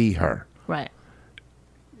to be her. Right.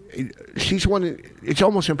 She's one. It's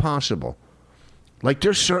almost impossible. Like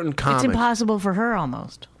there's certain comics. It's impossible for her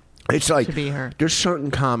almost. It's like to be her. There's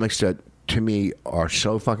certain comics that to me are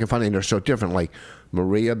so fucking funny and they're so different. Like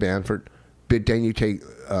Maria Bamford. But then you take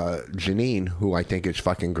Janine, who I think is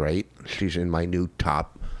fucking great. She's in my new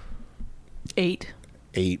top 8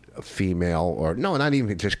 female, or no, not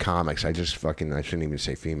even just comics. I shouldn't even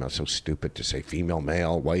say female. It's so stupid to say female,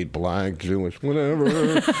 male, white, black, Jewish,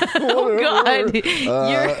 whatever. Oh God,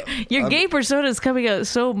 your gay persona is coming out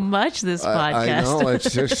so much this podcast. I know,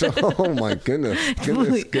 it's just oh my goodness.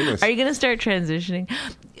 Are you gonna start transitioning?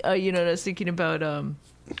 I was thinking about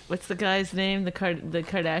what's the guy's name? The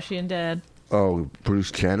Kardashian dad. Oh,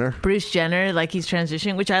 Bruce Jenner? Bruce Jenner, like he's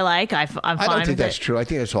transitioning, which I like. I'm fine with it. I don't think that's true. I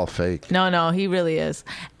think it's all fake. No, he really is.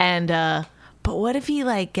 And but what if he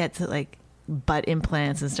gets butt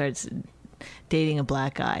implants and starts dating a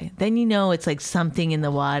black guy? Then it's like something in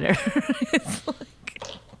the water. It's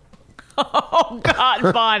like, oh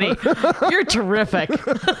God, Bonnie, you're terrific.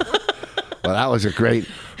 Well, that was a great.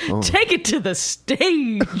 Take it to the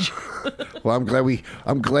stage. Well, I'm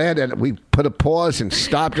glad that we put a pause and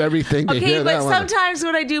stopped everything to hear that. Okay, but sometimes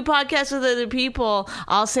when I do podcasts with other people,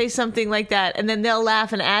 I'll say something like that, and then they'll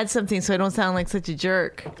laugh and add something, so I don't sound like such a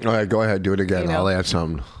jerk. All right, go ahead, do it again. I'll add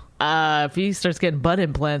something. If he starts getting butt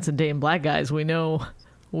implants and dating black guys, we know.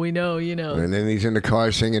 And then he's in the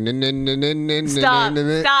car singing.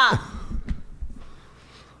 Stop.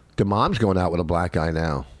 The mom's going out with a black guy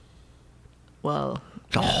now. Well,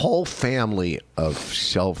 it's a whole family of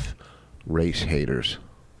self-race haters.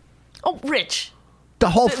 Oh, Rich.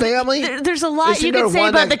 The whole family? There's a lot you can say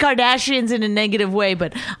about the Kardashians in a negative way,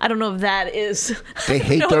 but I don't know if that is. They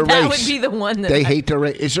hate their race. That would be the one that they hate their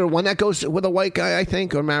race. Is there one that goes with a white guy, I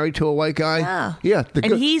think, or married to a white guy? Yeah.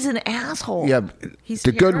 And he's an asshole. Yeah. He's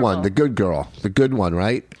the terrible. good one, the good girl. The good one,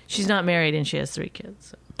 right? She's not married and she has 3 kids.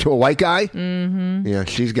 So. To a white guy? Mm-hmm. Yeah,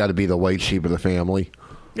 she's got to be the white sheep of the family.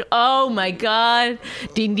 Oh my God!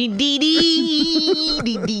 Dee dee dee dee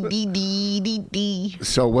dee dee dee dee dee.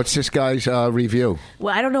 So, what's this guy's review?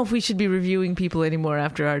 Well, I don't know if we should be reviewing people anymore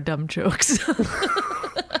after our dumb jokes.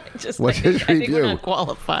 What's his review? I think we're not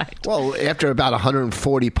qualified. Well, after about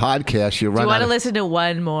 140 podcasts, you run. Do you want to listen to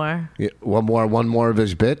one more? Yeah, one more of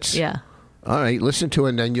his bits. Yeah. All right, listen to it,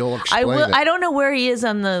 and then you'll explain it. I don't know where he is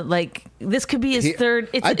on the This could be his third.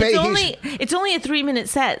 It's only a 3-minute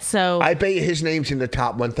set, so I bet you his name's in the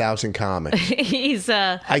top 1,000 comics.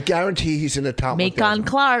 I guarantee he's in the top. Macon 1,000.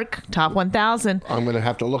 Clark, top 1,000. I'm going to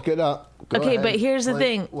have to look it up Okay, ahead. but here's the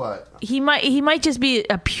thing. What? He might just be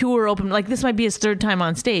a pure open. Like this might be his third time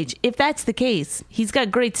on stage. If that's the case, he's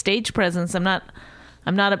got great stage presence. I'm not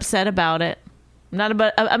upset about it. I'm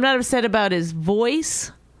not upset about his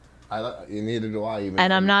voice, Neither do I. Even.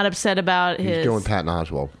 and I'm not upset about He's doing Patton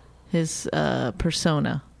Oswalt. his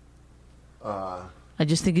persona. I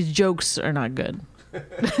just think his jokes are not good.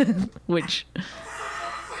 Which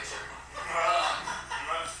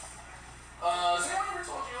Has anyone ever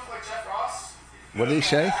told you look like Jeff Ross? What did he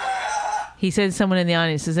say? he said, someone in the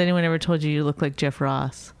audience, has anyone ever told you look like Jeff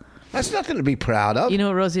Ross? That's nothing to be proud of. You know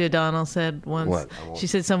what Rosie O'Donnell said once? What? She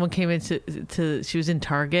said someone came into she was in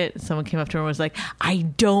Target. Someone came up to her and was like, I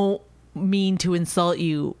don't mean to insult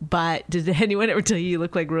you, but did anyone ever tell you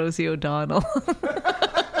look like Rosie O'Donnell?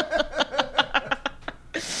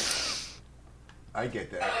 I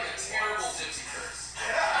get that. Like a terrible gypsy curse.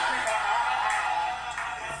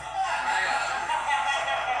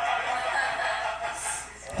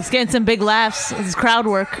 He's getting some big laughs. It's crowd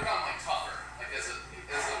work. I'm like tougher. Like as a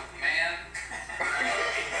man.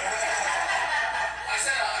 I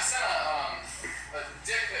sent a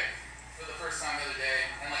dick pic for the first time the other day,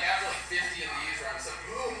 and like after like 50 of these, where I'm just like,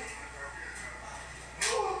 ooh.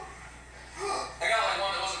 I got like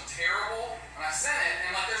one that wasn't terrible, and I sent it,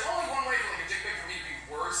 and like there's only one way for like a dick pic for me to be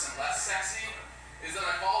worse and less sexy, is that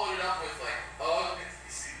I followed it up with like, ugh,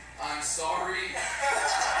 I'm sorry.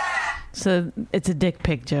 So it's a dick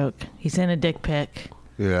pic joke. He sent a dick pic.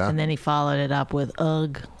 Yeah. And then he followed it up with,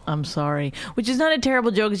 ugh, I'm sorry. Which is not a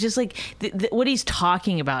terrible joke. It's just like what he's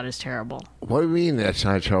talking about is terrible. What do you mean that's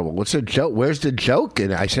not trouble? What's the joke? Where's the joke?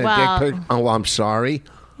 And I said, Well- dick pic. Oh, I'm sorry.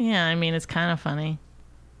 Yeah, I mean, it's kind of funny.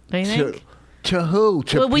 Don't you think? To who?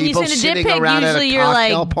 To Well, when you people send a dick sitting pic, around at a usually you're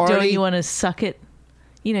cocktail like, party? don't you want to suck it?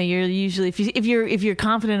 You know, you're usually if you're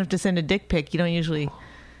confident enough to send a dick pic, you don't usually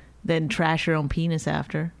then trash your own penis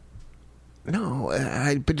after. No,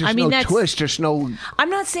 but there's I mean, no that's- twist. There's no. I'm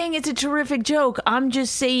not saying it's a terrific joke. I'm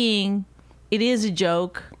just saying it is a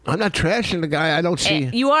joke. I'm not trashing the guy. I don't see.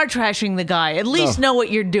 You are trashing the guy. At least know what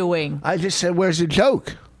you're doing. I just said, where's the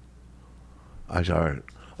joke? I was all right.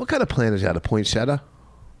 What kind of plant is that? A poinsettia?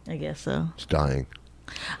 I guess so. It's dying.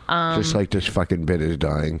 Just like this fucking bit is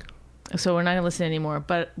dying. So we're not gonna listen anymore.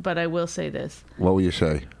 But I will say this. What will you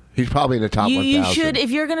say? He's probably in the top 1,000. You should,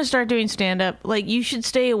 if you're going to start doing stand-up, like, you should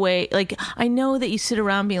stay away. Like, I know that you sit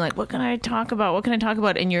around being like, what can I talk about? What can I talk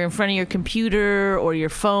about? And you're in front of your computer or your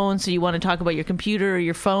phone, so you want to talk about your computer or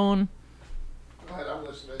your phone. Go ahead, I'm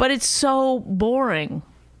listening. But it's so boring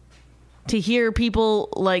to hear people,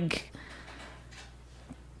 like...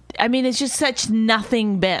 I mean, it's just such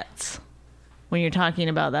nothing bits when you're talking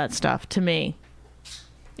about that stuff, to me.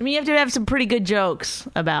 I mean, you have to have some pretty good jokes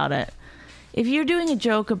about it. If you're doing a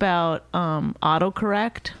joke about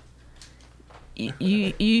autocorrect,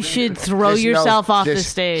 you should throw Just know- yourself off the just-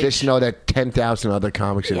 stage. Just know that 10,000 other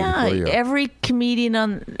comics are yeah, before you. every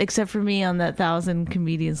comedian except for me on that 1,000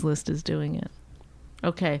 comedians list is doing it.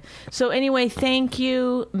 Okay, so anyway, thank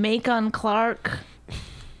you, Macon Clark,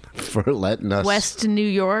 for letting us. West New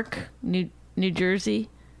York, New Jersey.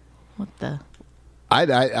 What the?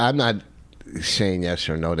 I'm not saying yes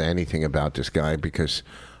or no to anything about this guy because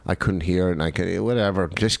I couldn't hear it and I could whatever.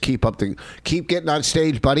 Just keep getting on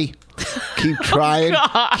stage, buddy. Keep trying.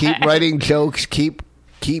 Keep writing jokes. Keep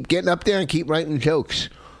getting up there and keep writing jokes.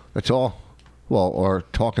 That's all. Well, or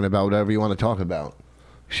talking about whatever you want to talk about.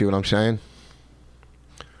 See what I'm saying?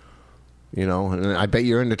 You know, and I bet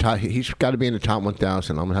you're in the top. He's got to be in the top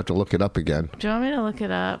 1,000. I'm gonna have to look it up again. Do you want me to look it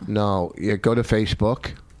up? No, yeah, go to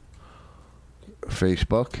Facebook,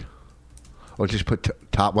 or just put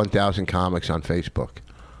top 1,000 comics on Facebook.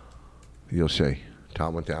 You'll see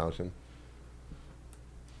top 1,000.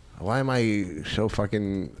 Why am I so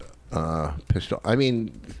fucking pissed off? I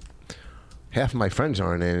mean, half of my friends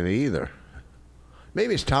aren't in it either.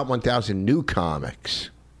 Maybe it's top 1,000 new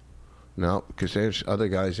comics. No, because there's other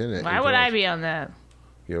guys in it. Why would I be on that?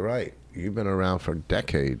 You're right. You've been around for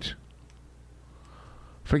decades.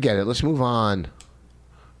 Forget it. Let's move on.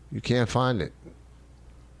 You can't find it.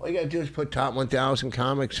 All you got to do is put top 1,000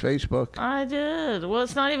 comics Facebook. I did. Well,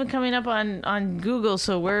 it's not even coming up on Google,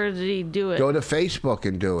 so where did he do it? Go to Facebook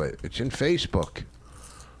and do it. It's in Facebook.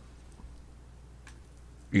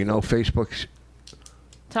 You know Facebook's...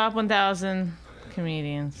 Top 1,000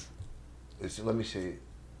 comedians. Let me see.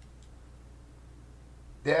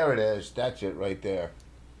 There it is. That's it right there.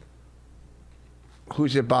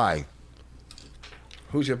 Who's it by?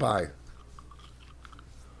 Who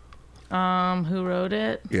wrote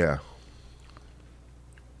it? Yeah.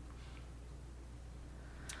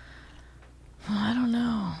 I don't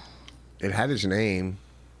know. It had his name.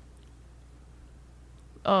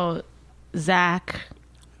 Oh, Zach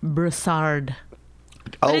Broussard.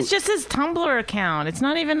 But it's just his Tumblr account. It's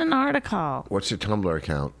not even an article. What's the Tumblr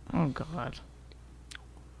account? Oh, God.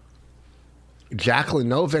 Jacqueline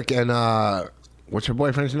Novick and what's her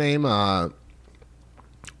boyfriend's name?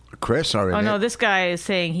 Chris are in it. No, this guy is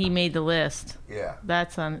saying he made the list. Yeah.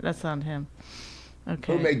 That's on him.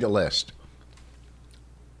 Okay. Who made the list?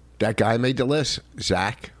 That guy made the list?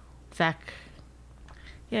 Zach?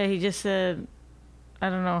 Yeah, he just said, I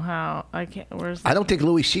don't know how. I don't think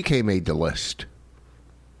Louis C.K. made the list.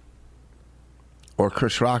 Or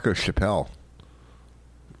Chris Rock or Chappelle.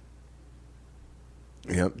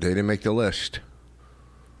 Yep, they didn't make the list.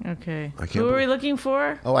 Okay. Who are we looking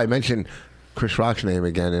for? Oh, I mentioned Chris Rock's name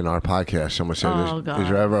again in our podcast. Someone said, is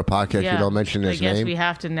there ever a podcast you don't mention his name? I guess we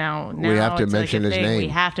have to now. We have to mention his name. We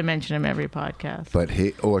have to mention him every podcast. But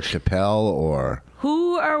or Chappelle or...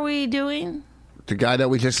 Who are we doing? The guy that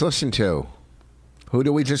we just listened to. Who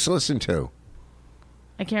did we just listen to?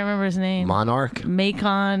 I can't remember his name. Monarch?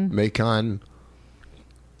 Macon.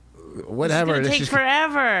 Whatever. It's going to take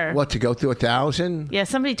forever. What, to go through 1,000? Yeah,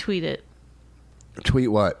 somebody tweet it. Tweet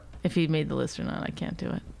what? If he made the list or not. I can't do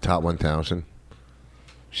it. Top 1,000.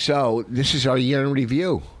 So, this is our year in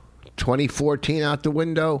review. 2014 out the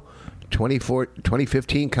window.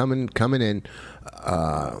 2015 coming in.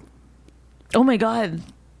 Oh, my God.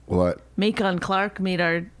 What? Macon Clark made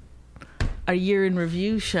our year in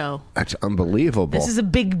review show. That's unbelievable. This is a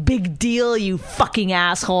big deal, you fucking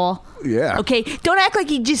asshole. Yeah. Okay, don't act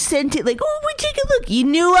like you just sent it like, oh, we take a look. You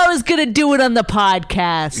knew I was going to do it on the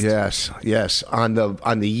podcast. Yes. On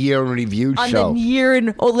the year in review show. On the year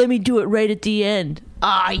in, let me do it right at the end.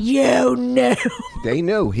 You knew. They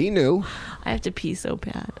knew. He knew. I have to pee so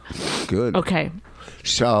bad. Good. Okay.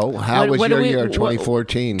 So, how was your year,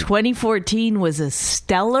 2014? 2014 was a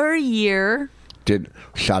stellar year.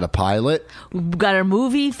 Shot a pilot. Got our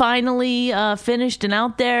movie finally finished and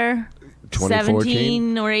out there.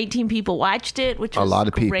 17 or 18 people watched it, which was a lot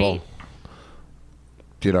of great. people.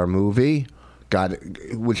 Did our movie.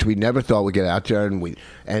 Which we never thought would get out there, and we'd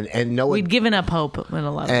given up hope in a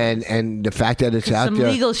lot of ways. And the fact that it's out some there,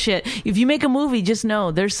 legal shit. If you make a movie, just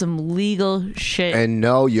know there's some legal shit. And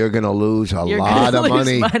know you're going to lose a lot of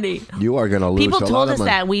money. You are going to lose. People a told lot us of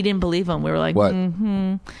money. that we didn't believe them. We were like, what?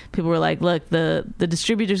 People were like, look, the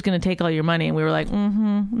distributor's going to take all your money, and we were like,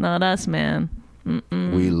 not us, man.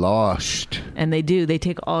 We lost. And they do. They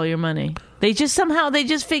take all your money. They just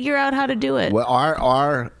figure out how to do it. Well,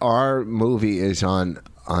 our movie is on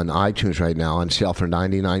iTunes right now on sale for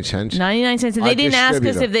 99 cents. 99 cents. And they didn't ask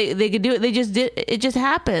us if they could do it. They just did. It just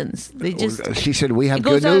happens. She said, we have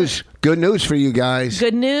good news. Good news for you guys.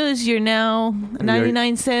 Good news. You're now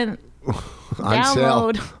 99 cent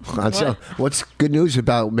download. On sale. What's good news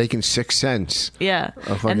about making 6 cents? Yeah.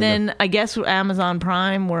 And then I guess Amazon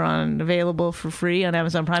Prime, we're available for free on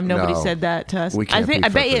Amazon Prime. Nobody said that to us. I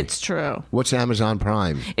bet you it's true. What's Amazon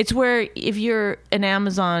Prime? It's where if you're an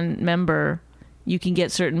Amazon member, you can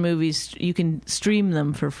get certain movies. You can stream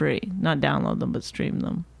them for free. Not download them, but stream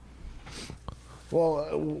them.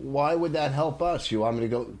 Well, why would that help us? You want me to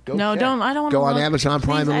go? No, check. don't. I don't want to go look. on Amazon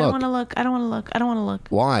Prime and look. I don't want to look. I don't want to look.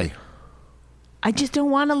 Why? I just don't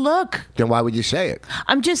want to look. Then why would you say it?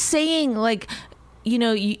 I'm just saying, like, you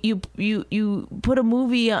put a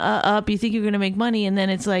movie up, you think you're going to make money, and then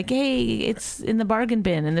it's like, hey, it's in the bargain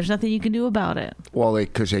bin, and there's nothing you can do about it. Well,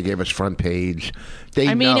 because they gave us front page.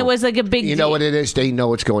 It was like a big. You know what it is? They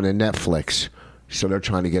know it's going to Netflix, so they're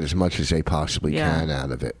trying to get as much as they possibly can out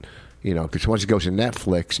of it. Because once it goes to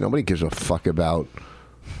Netflix, nobody gives a fuck about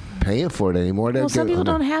paying for it anymore. Well, some people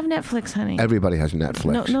don't have Netflix, honey. Everybody has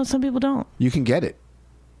Netflix. No, some people don't. You can get it.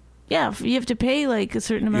 Yeah, you have to pay like a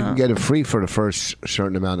certain amount. You can get it free for the first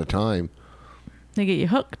certain amount of time. They get you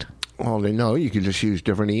hooked. Well, they know you can just use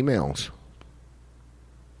different emails.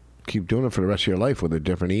 Keep doing it for the rest of your life with a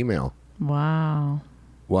different email. Wow.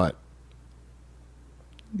 What?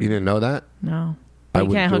 You didn't know that? No. But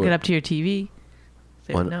you can't hook it up to your TV.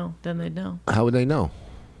 They would know. Then they'd know. How would they know?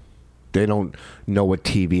 They don't know what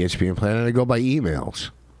TV is being played on. They go by emails.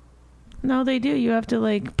 No, they do. You have to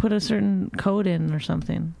like put a certain code in or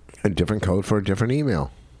something. A different code for a different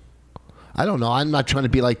email. I don't know. I'm not trying to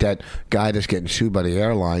be like that guy that's getting sued by the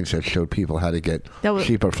airlines that showed people how to get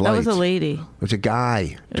cheaper flights. That was a lady. It was a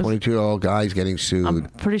guy. 22-year-old guy's getting sued. I'm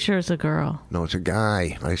pretty sure it's a girl. No, it's a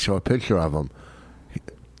guy. I saw a picture of him.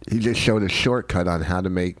 He just showed a shortcut on how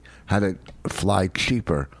to fly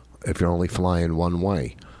cheaper if you're only flying one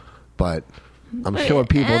way. But I'm sure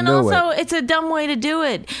people knew it. And also, it's a dumb way to do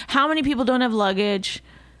it. How many people don't have luggage?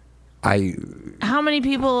 How many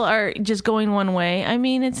people are just going one way? I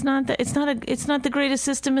mean, it's not the greatest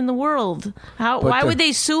system in the world. Why would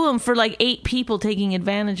they sue them for like 8 people taking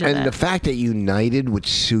advantage of that? And the fact that United would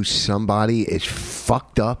sue somebody as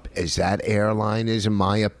fucked up as that airline is, in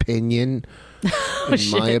my opinion.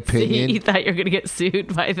 My opinion. You thought you were going to get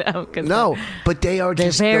sued by them? No, but they're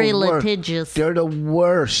just very the worst. litigious. They're the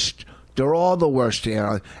worst. They're all the worst,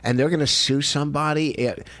 and they're going to sue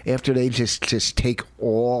somebody after they just take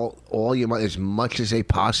all your money, as much as they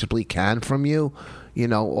possibly can from you.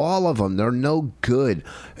 All of them. They're no good.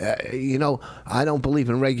 I don't believe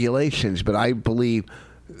in regulations, but I believe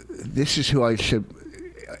this is who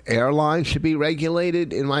airlines should be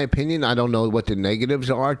regulated, in my opinion. I don't know what the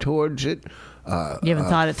negatives are towards it. You haven't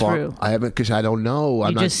thought it through. I haven't, because I don't know.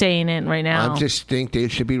 You're just saying it right now. I just think they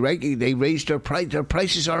should be regulated. They raised their price. Their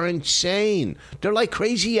prices are insane. They're like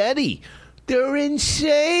Crazy Eddie. They're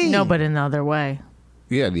insane. No, but in the other way.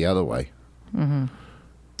 Yeah, the other way. Mm-hmm.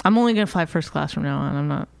 I'm only going to fly first class from now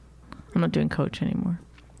on. I'm not doing coach anymore.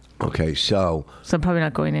 Okay, so I'm probably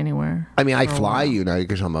not going anywhere. I mean, I fly you now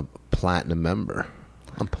because I'm a platinum member.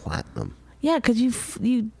 I'm platinum. Yeah, because you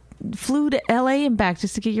flew to L.A. and back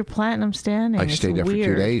just to get your platinum standing. I stayed there for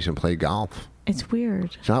 2 days and played golf. It's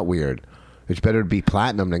weird. It's not weird. It's better to be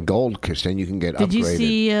platinum than gold, because then you can get upgraded. Did you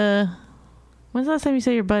see, when's the last time you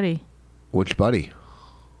saw your buddy? Which buddy?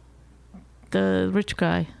 The rich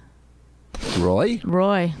guy. Roy?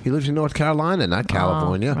 He lives in North Carolina, not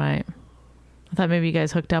California. Oh, right. I thought maybe you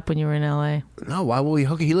guys hooked up when you were in L.A. No, why will we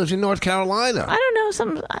hook? He lives in North Carolina. I don't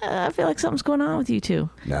know. I feel like something's going on with you two.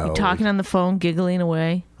 No. You're talking on the phone, giggling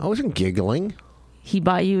away. I wasn't giggling. He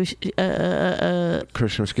bought you a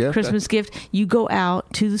Christmas gift. Christmas gift. You go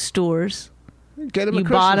out to the stores. Get him a Christmas gift. You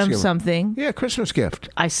bought him something. Yeah, Christmas gift.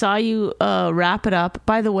 I saw you wrap it up.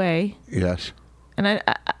 By the way. Yes. And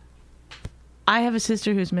I have a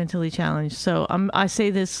sister who's mentally challenged, so I say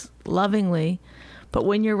this lovingly. But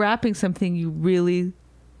when you're wrapping something, you really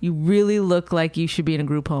look like you should be in a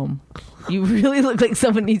group home. You really look like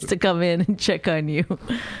someone needs to come in and check on you.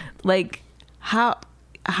 Like, how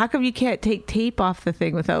come you can't take tape off the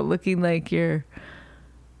thing without looking like you're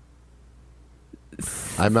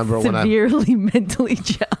severely mentally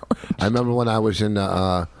challenged? I remember when I was in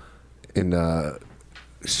the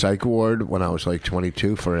psych ward when I was like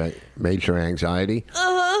 22 for major anxiety.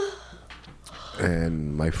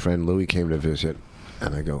 And my friend Louie came to visit.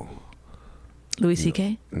 And I go, Louis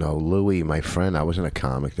C.K.? No, Louie, my friend. I wasn't a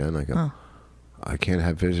comic then. I go, I can't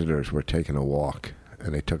have visitors. We're taking a walk.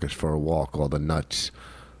 And they took us for a walk, all the nuts,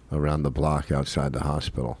 around the block outside the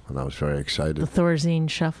hospital. And I was very excited. The Thorazine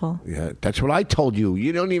shuffle? Yeah, that's what I told you.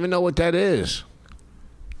 You don't even know what that is.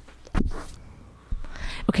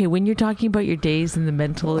 Okay, when you're talking about your days in the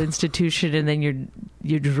mental institution and then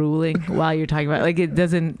you're drooling while you're talking about, like, it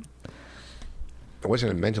doesn't... It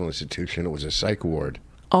wasn't a mental institution. It was a psych ward.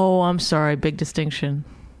 Oh, I'm sorry. Big distinction.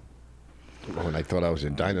 Oh, and I thought I was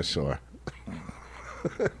a dinosaur.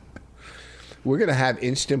 We're going to have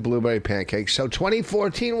instant blueberry pancakes. So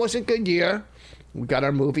 2014 was a good year. We got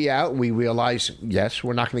our movie out. We realized, yes,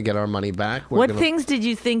 we're not going to get our money back. Things did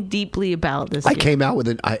you think deeply about this year? I came out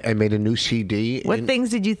with I made a new CD. What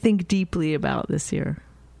things did you think deeply about this year?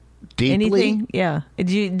 Deeply? Anything? Yeah.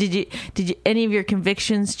 Did you any of your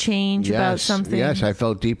convictions change about something? Yes, I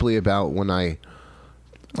felt deeply about when I...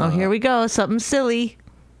 here we go. Something silly.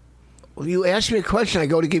 Well, you asked me a question. I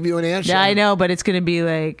go to give you an answer. Yeah, I know, but it's going to be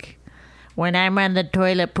like, when I'm on the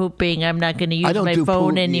toilet pooping, I'm not going to use my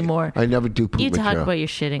phone anymore. I never do poop. You talk about your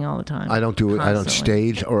shitting all the time. I don't do it. I don't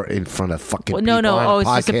stage or in front of fucking people. No. On it's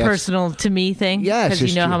podcasts. just a personal to me thing. Yes,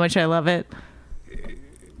 because you know how much I love it.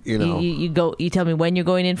 You know, you tell me when you're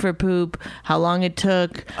going in for a poop, how long it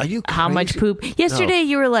took, are you crazy? How much poop. Yesterday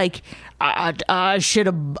you were like, I shit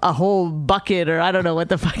a whole bucket, or I don't know what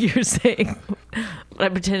the fuck you were saying. I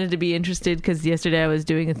pretended to be interested because yesterday I was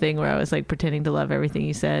doing a thing where I was like pretending to love everything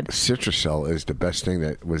you said. Citrusel is the best thing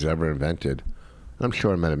that was ever invented. I'm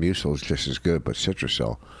sure Metamucil is just as good, but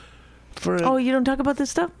Citrusel. You don't talk about this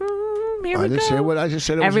stuff? Here we didn't go. say what I just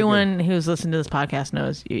said. Everyone who's listened to this podcast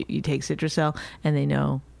knows you take Citrusel, and they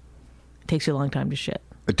know it takes you a long time to shit.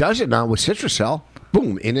 It does it now with Citrusel.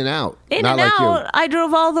 Boom, in and out. Not like out. I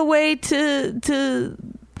drove all the way to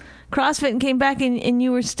CrossFit and came back, and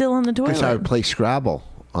you were still on the toilet. Because I would play Scrabble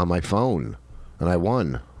on my phone, and I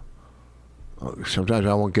won. Sometimes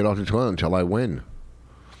I won't get off the toilet until I win.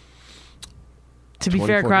 To be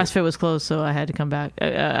fair, CrossFit was closed, so I had to come back.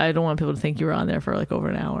 I don't want people to think you were on there for like over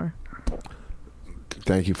an hour.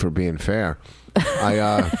 Thank you for being fair.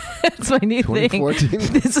 That's my new thing.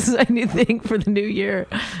 This is my new thing for the new year,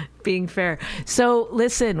 being fair. So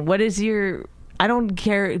listen, what is your... I don't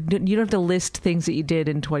care. You don't have to list things that you did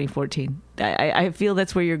in 2014. I feel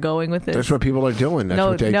that's where you're going with this. That's what people are doing. That's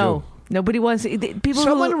what they do. Nobody wants people.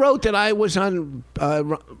 Someone wrote that I was on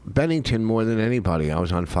Bennington more than anybody. I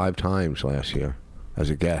was on 5 times last year as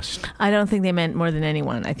a guest. I don't think they meant more than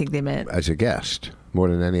anyone. I think they meant As a guest, more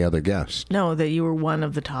than any other guest. no, that you were one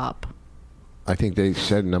of the top. I think they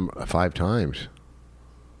said 5 times.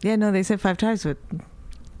 Yeah, no, they said 5 times, but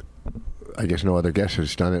I guess no other guest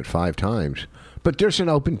has done it 5 times. But there's an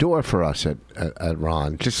open door for us at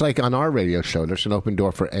Ron. Just like on our radio show, there's an open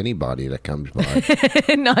door for anybody that comes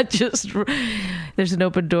by. not just. There's an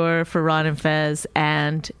open door for Ron and Fez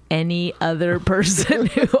and any other person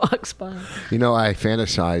who walks by. You know, I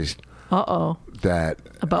fantasized that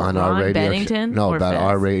About on Ron our radio Bennington no, or about Fez?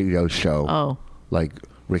 our radio show. Oh. Like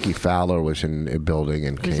Ricky Fowler was in a building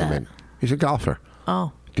and Who's came that? in. He's a golfer.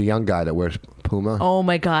 Oh. The young guy that wears Puma. Oh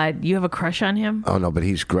my God! You have a crush on him? Oh no, but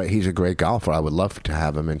he's great. He's a great golfer. I would love to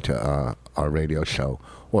have him into our radio show,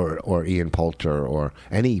 or Ian Poulter, or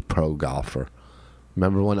any pro golfer.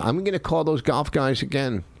 Remember when I'm going to call those golf guys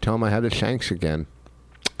again? Tell them I had the shanks again.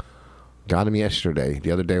 Got him yesterday.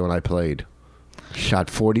 The other day when I played, shot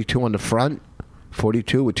 42 on the front,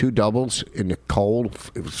 42 with 2 doubles in the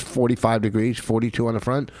cold. It was 45 degrees. 42 on the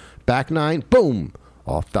front, back 9, boom.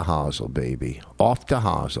 Off the hosel, baby. Off the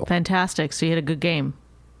hosel. Fantastic. So you had a good game.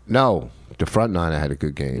 No, the front 9 I had a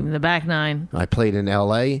good game. In the back 9. I played in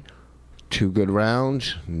L.A., 2 good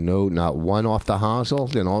rounds. No, not one off the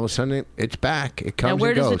hosel. Then all of a sudden, it's back. It comes Now, where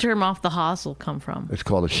and does goes. the term "off the hosel" come from? It's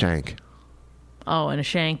called a shank. Oh, and a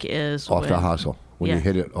shank is Off the when- hosel. When Yeah. you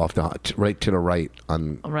hit it off the right to the right.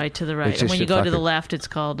 Right to the right. It's And when just you a go to the fucking- left, it's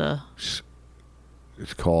called a.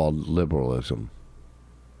 It's called liberalism.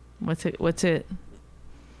 What's it?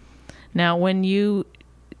 Now, when you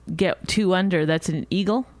get 2 under, that's an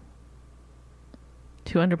eagle?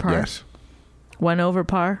 2 under par? Yes. 1 over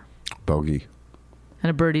par? Bogey. And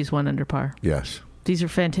a birdie's 1 under par. Yes. These are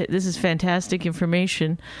this is fantastic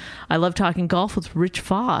information. I love talking golf with Rich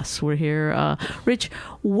Foss. We're here. Rich,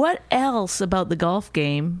 what else about the golf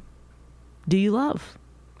game do you love?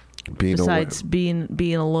 Besides being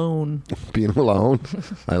alone. Being alone.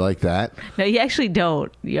 I like that. No, you actually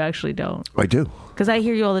don't. I do. Because I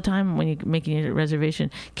hear you all the time when you're making a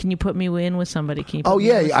reservation. Can you put me in with somebody? Can you? Oh put me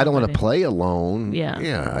in yeah, with I don't want to somebody? play alone. Yeah.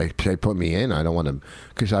 Yeah. I say put me in. I don't want to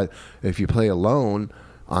because if you play alone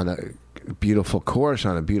on a beautiful course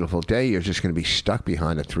on a beautiful day, you're just going to be stuck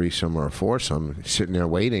behind a threesome or a foursome, sitting there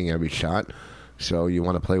waiting every shot. So you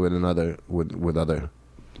want to play with with other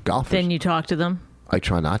golfers. Then you talk to them. I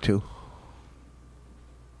try not to,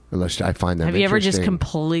 unless I find them. Have you ever just interesting.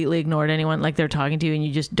 completely ignored anyone, like they're talking to you and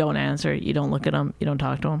you just don't answer? You don't look at them. You don't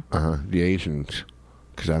talk to them. The Asians,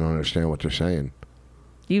 because I don't understand what they're saying.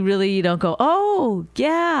 You don't go, oh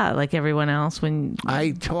yeah, like everyone else when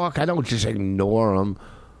I talk. I don't just ignore them.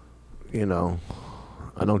 You know,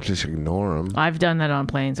 I don't just ignore them. I've done that on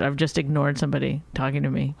planes. I've just ignored somebody talking to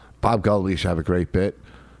me. Bob Gully used to have a great bit.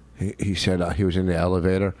 He said he was in the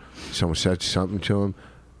elevator. Someone said something to him,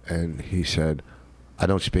 and he said, "I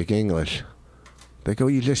don't speak English." They go,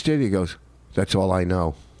 "You just did." He goes, "That's all I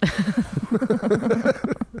know."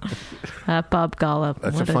 Bob Gollop.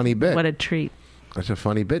 That's a funny bit. What a treat. That's a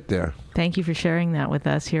funny bit there. Thank you for sharing that with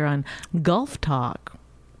us here on Golf Talk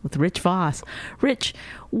with Rich Voss. Rich,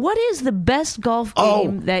 what is the best golf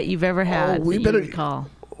game that you've ever had? we that better you recall?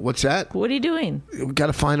 What's that? What are you doing? We got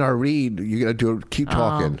to find our read. You got to do it. Keep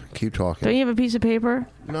talking. Keep talking. Don't you have a piece of paper?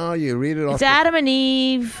 No, you read it off. It's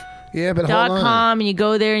AdamandEve.com, Yeah, but hold on. and you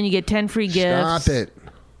go there and you get 10 free gifts. Stop it.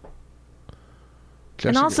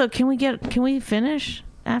 And Jessica- also, can we finish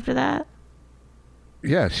after that?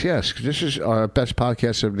 Yes. This is our best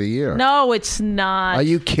podcast of the year. No, it's not. Are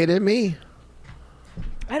you kidding me?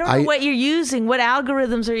 I don't know what you're using. What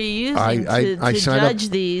algorithms are you using to signed judge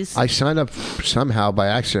up, these? I signed up somehow by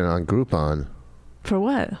accident on Groupon. For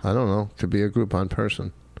what? I don't know, to be a Groupon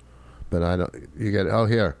person. But I don't. You get. Oh,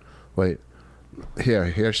 here. Wait.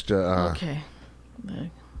 Here's the. Okay.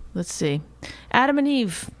 Let's see. Adam and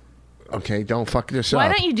Eve. Okay, don't fuck this Why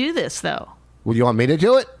up. don't you do this though? Well, you want me to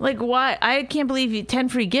do it? Like why? I can't believe you 10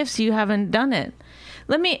 free gifts. You haven't done it.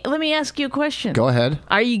 Let me ask you a question. Go ahead.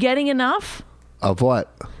 Are you getting enough? Of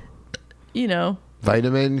what? You know,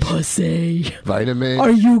 Vitamins. pussy. Vitamins. Are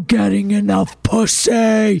you getting enough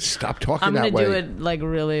pussy? Stop talking I'm that gonna way. do it like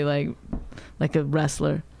really like a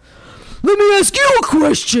wrestler. Let me ask you a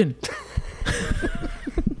question.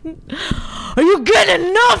 Are you getting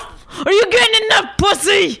enough? Are you getting enough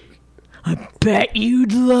pussy? I bet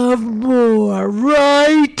you'd love more,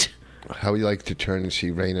 right? How you like to turn and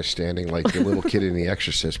see Raina standing like the little kid in The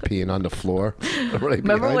Exorcist peeing on the floor. Right Remember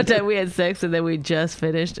behind one her? time we had sex and then we just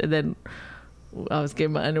finished and then I was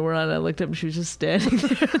getting my underwear on and I looked up and she was just standing there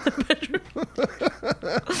in the bedroom.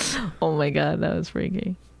 Oh my God, that was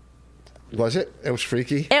freaky. Was it? It was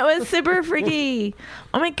freaky? It was super freaky.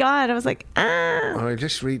 Oh my God. I was like, ah. All right,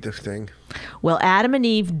 just read the thing. Well,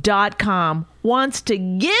 AdamandEve.com wants to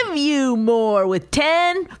give you more with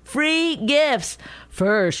 10 free gifts.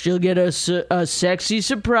 First, you'll get a sexy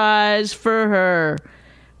surprise for her.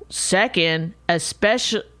 Second,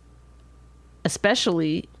 especially...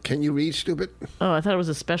 Can you read, stupid? Oh, I thought it was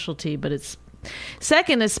a specialty, but it's...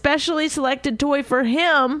 Second, a specially selected toy for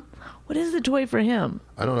him. What is the toy for him?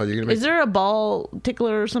 I don't know. You're gonna make... Is there a ball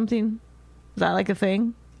tickler or something? Is that like a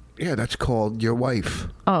thing? Yeah, that's called your wife.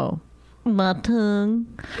 Oh. My tongue.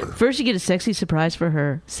 First, you get a sexy surprise for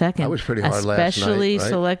her. Second, That was pretty hard last especially night, right?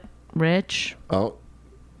 select Rich. Oh.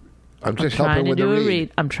 I'm just Trying helping to with do the a read.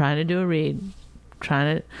 read. I'm trying to do a read.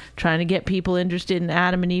 Trying to get people interested in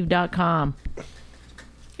AdamandEve.com.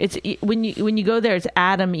 It's when you go there, it's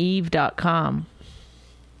AdamEve.com.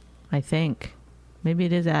 I think. Maybe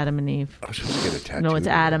it is Adam and Eve. I was supposed to get a tattoo. No, it's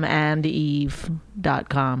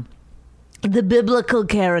AdamandEve.com. The biblical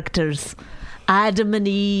characters. Adam and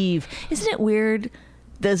Eve. Isn't it weird?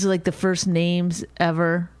 Those are like the first names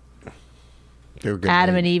ever. They were good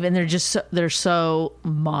Adam and names. Eve, and they're so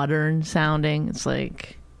modern sounding. It's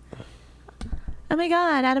like, oh my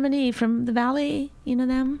God, Adam and Eve from the Valley. You know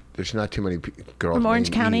them? There's not too many girls From Orange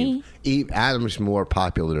named County? Eve. Adam's more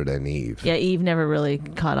popular than Eve. Yeah, Eve never really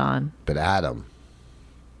caught on. But Adam.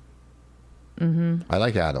 Mm-hmm. I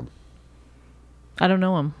like Adam. I don't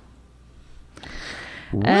know him.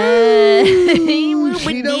 She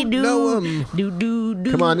don't know him.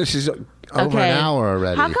 Come on, this is over an hour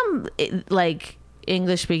already. How come, like,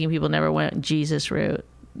 English-speaking people never went Jesus route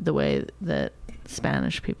the way that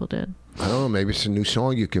Spanish people did? I don't know. Maybe it's a new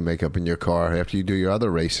song you can make up in your car after you do your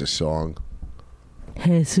other racist song.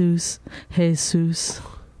 Jesus.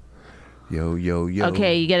 Yo, yo, yo.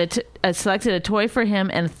 Okay, you get selected a toy for him,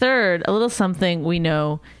 and third, a little something we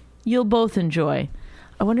know you'll both enjoy.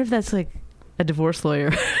 I wonder if that's like a divorce lawyer.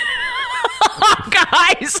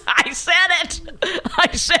 Guys, I said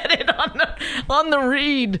it on the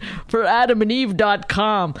read for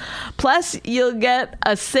AdamandEve.com. Plus, you'll get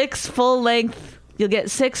 6 full-length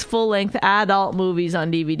adult movies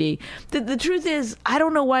on DVD. The truth is, I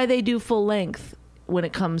don't know why they do full length when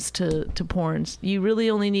it comes to porns. You really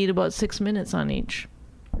only need about 6 minutes on each.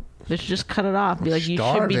 They should just cut it off. Be like, you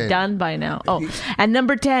should be done by now. Oh, and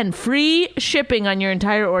number 10, free shipping on your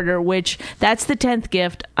entire order, which that's the 10th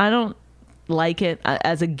gift. I don't like it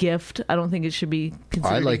as a gift. I don't think it should be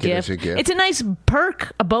considered I like a gift. it as a gift. It's a nice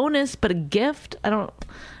perk, a bonus, but a gift? I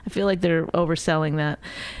feel like they're overselling that.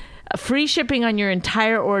 Free shipping on your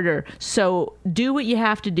entire order. So do what you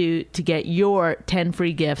have to do to get your 10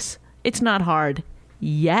 free gifts. It's not hard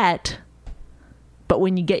yet. But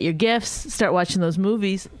when you get your gifts, start watching those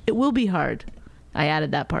movies, it will be hard. I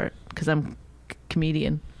added that part because I'm a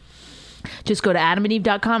comedian. Just go to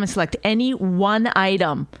AdamandEve.com and select any one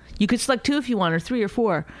item. You could select 2 if you want, or 3 or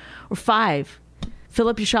 4 or 5. Fill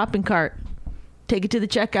up your shopping cart. Take it to the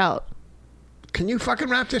checkout. Can you fucking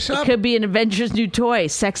wrap this It up? could be an Avengers new toy,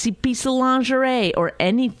 sexy piece of lingerie, or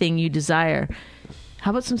anything you desire.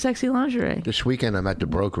 How about some sexy lingerie? This weekend I'm at the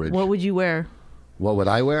brokerage. What would you wear? What would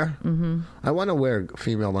I wear? Mm-hmm. I want to wear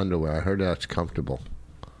female underwear. I heard that's comfortable.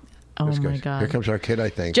 Oh Let's go. my God. Here comes our kid, I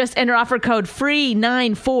think. Just enter offer code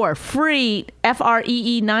FREE94, free,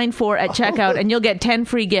 FREE94 at checkout, and you'll get 10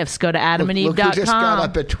 free gifts. Go to AdamandEve.com. Look who just got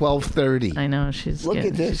up at 12:30. I know, she's Look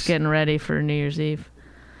at this. she's getting ready for New Year's Eve.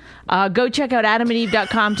 Go check out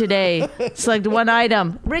AdamandEve.com today. Select one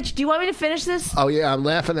item. Rich, do you want me to finish this? Oh, yeah, I'm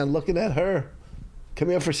laughing and looking at her. Come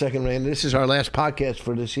here for a second, Randy. This is our last podcast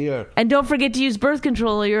for this year. And don't forget to use birth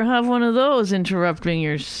control or you'll have one of those interrupting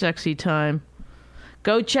your sexy time.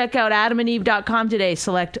 Go check out AdamandEve.com today.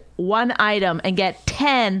 Select one item and get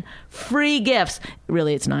 10 free gifts.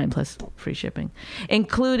 Really, it's 9 plus free shipping.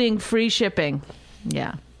 Including free shipping.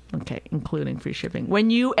 Yeah. Okay, including free shipping. When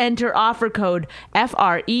you enter offer code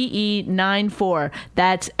FREE94.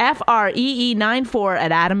 That's FREE94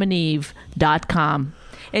 at AdamandEve.com.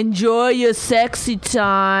 Enjoy your sexy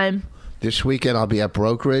time. This weekend I'll be at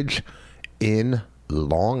brokerage in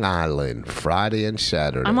Long Island, Friday and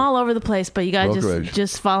Saturday. I'm all over the place, but you gotta Brokerage.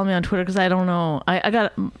 just follow me on Twitter because I don't know. I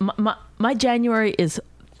got my January is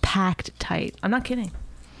packed tight. I'm not kidding.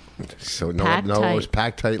 So Packed it tight. was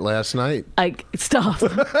packed tight last night. Stop.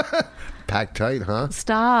 Packed tight, huh?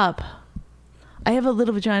 Stop. I have a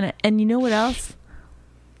little vagina, and you know what else?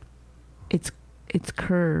 It's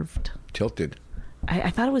curved. Tilted. I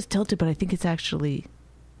thought it was tilted, but I think it's actually...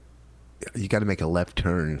 You got to make a left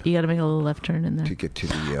turn You got to make a little left turn in there. to get to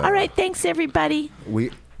the. All right, thanks, everybody.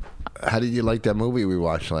 How did you like that movie we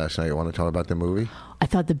watched last night? You want to talk about the movie? I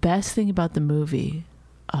thought the best thing about the movie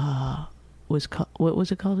was... what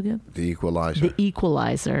was it called again? The Equalizer. The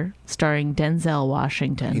Equalizer, starring Denzel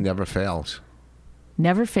Washington. He never fails.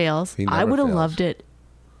 Never fails. He never I would have fails. loved it.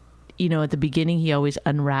 You know, at the beginning, he always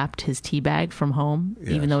unwrapped his tea bag from home,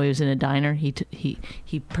 Yes. even though he was in a diner. He Yeah.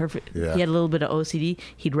 He had a little bit of OCD.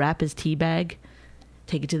 He'd wrap his tea bag,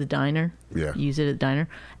 take it to the diner, Yeah. use it at the diner.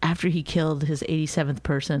 After he killed his 87th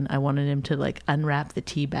person, I wanted him to like unwrap the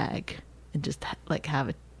tea bag and just like have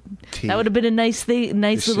it. Tea. That would have been a nice thing,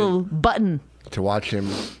 nice Just little button. To watch him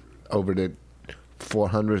over the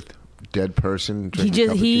 400th dead person. He drinking a just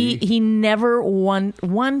cup of tea. he never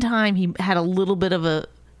one time he had a little bit of a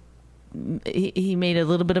he made a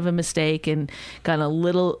little bit of a mistake and got a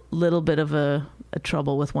little bit of a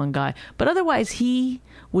trouble with one guy, but otherwise he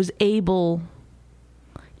was able,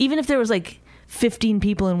 even if there was like 15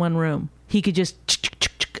 people in one room, he could just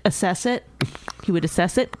assess it. He would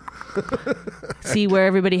assess it, see where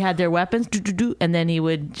everybody had their weapons, and then he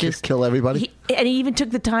would just kill everybody. And he even took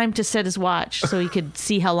the time to set his watch so he could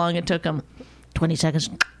see how long it took him. 20 seconds.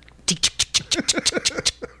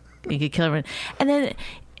 He could kill everyone. And then,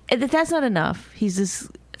 if that's not enough, he's this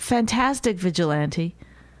fantastic vigilante.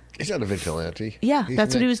 He's not a vigilante. Yeah, He's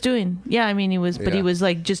that's what he was next- doing. Yeah, I mean, he was, but he Yeah. was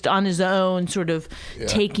like just on his own, sort of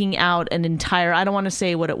taking out an entire, I don't want to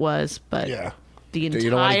say what it was, but Yeah. the You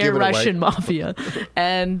don't wanna entire give it away. Russian mafia.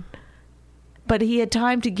 But he had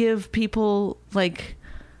time to give people, like,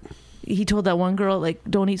 he told that one girl, like,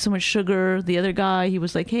 don't eat so much sugar. The other guy, he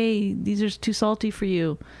was like, hey, these are too salty for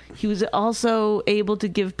you. He was also able to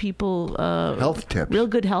give people Health tips. real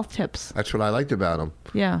good health tips. That's what I liked about him.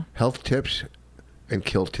 Yeah. Health tips and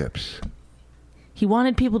kill tips. He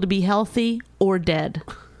wanted people to be healthy or dead,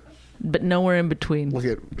 but nowhere in between. Look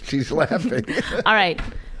at, she's laughing. All right.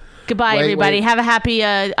 Goodbye, Wait, everybody. wait. Have a happy,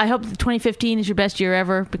 I hope 2015 is your best year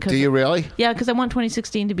ever. Because Do you really? Yeah, because I want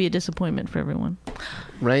 2016 to be a disappointment for everyone.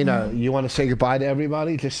 Raina, you want to say goodbye to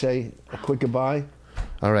everybody? Just say a quick goodbye.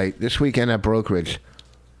 All right. This weekend at Brokerage,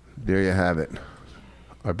 there you have it.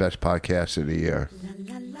 Our best podcast of the year.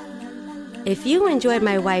 If you enjoyed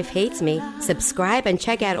My Wife Hates Me, subscribe and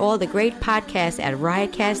check out all the great podcasts at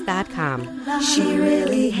riotcast.com. She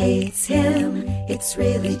really hates him, it's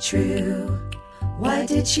really true. Why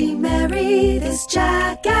did she marry this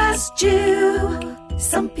jackass Jew?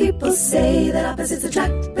 Some people say that opposites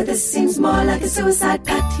attract, but this seems more like a suicide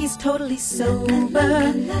pact. He's totally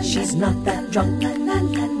sober, she's not that drunk.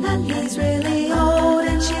 He's really old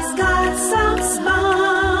and she's got some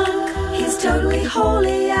spunk. He's totally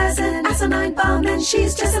holy as an asinine bomb, and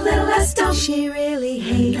she's just a little less dumb. She really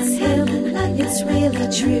hates him, it's really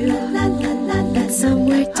true. But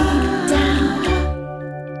somewhere deep down,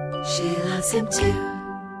 she loves him too.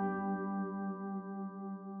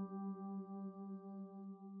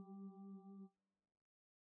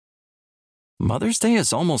 Mother's Day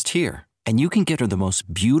is almost here, and you can get her the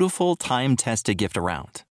most beautiful time-tested gift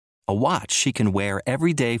around. A watch she can wear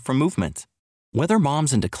every day from Movement. Whether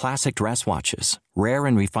mom's into classic dress watches, rare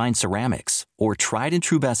and refined ceramics, or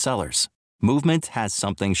tried-and-true bestsellers, Movement has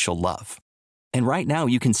something she'll love. And right now,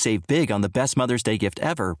 you can save big on the best Mother's Day gift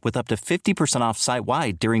ever with up to 50% off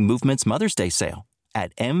site-wide during Movement's Mother's Day sale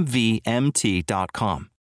at MVMT.com.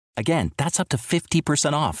 Again, that's up to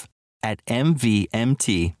 50% off at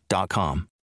MVMT.com.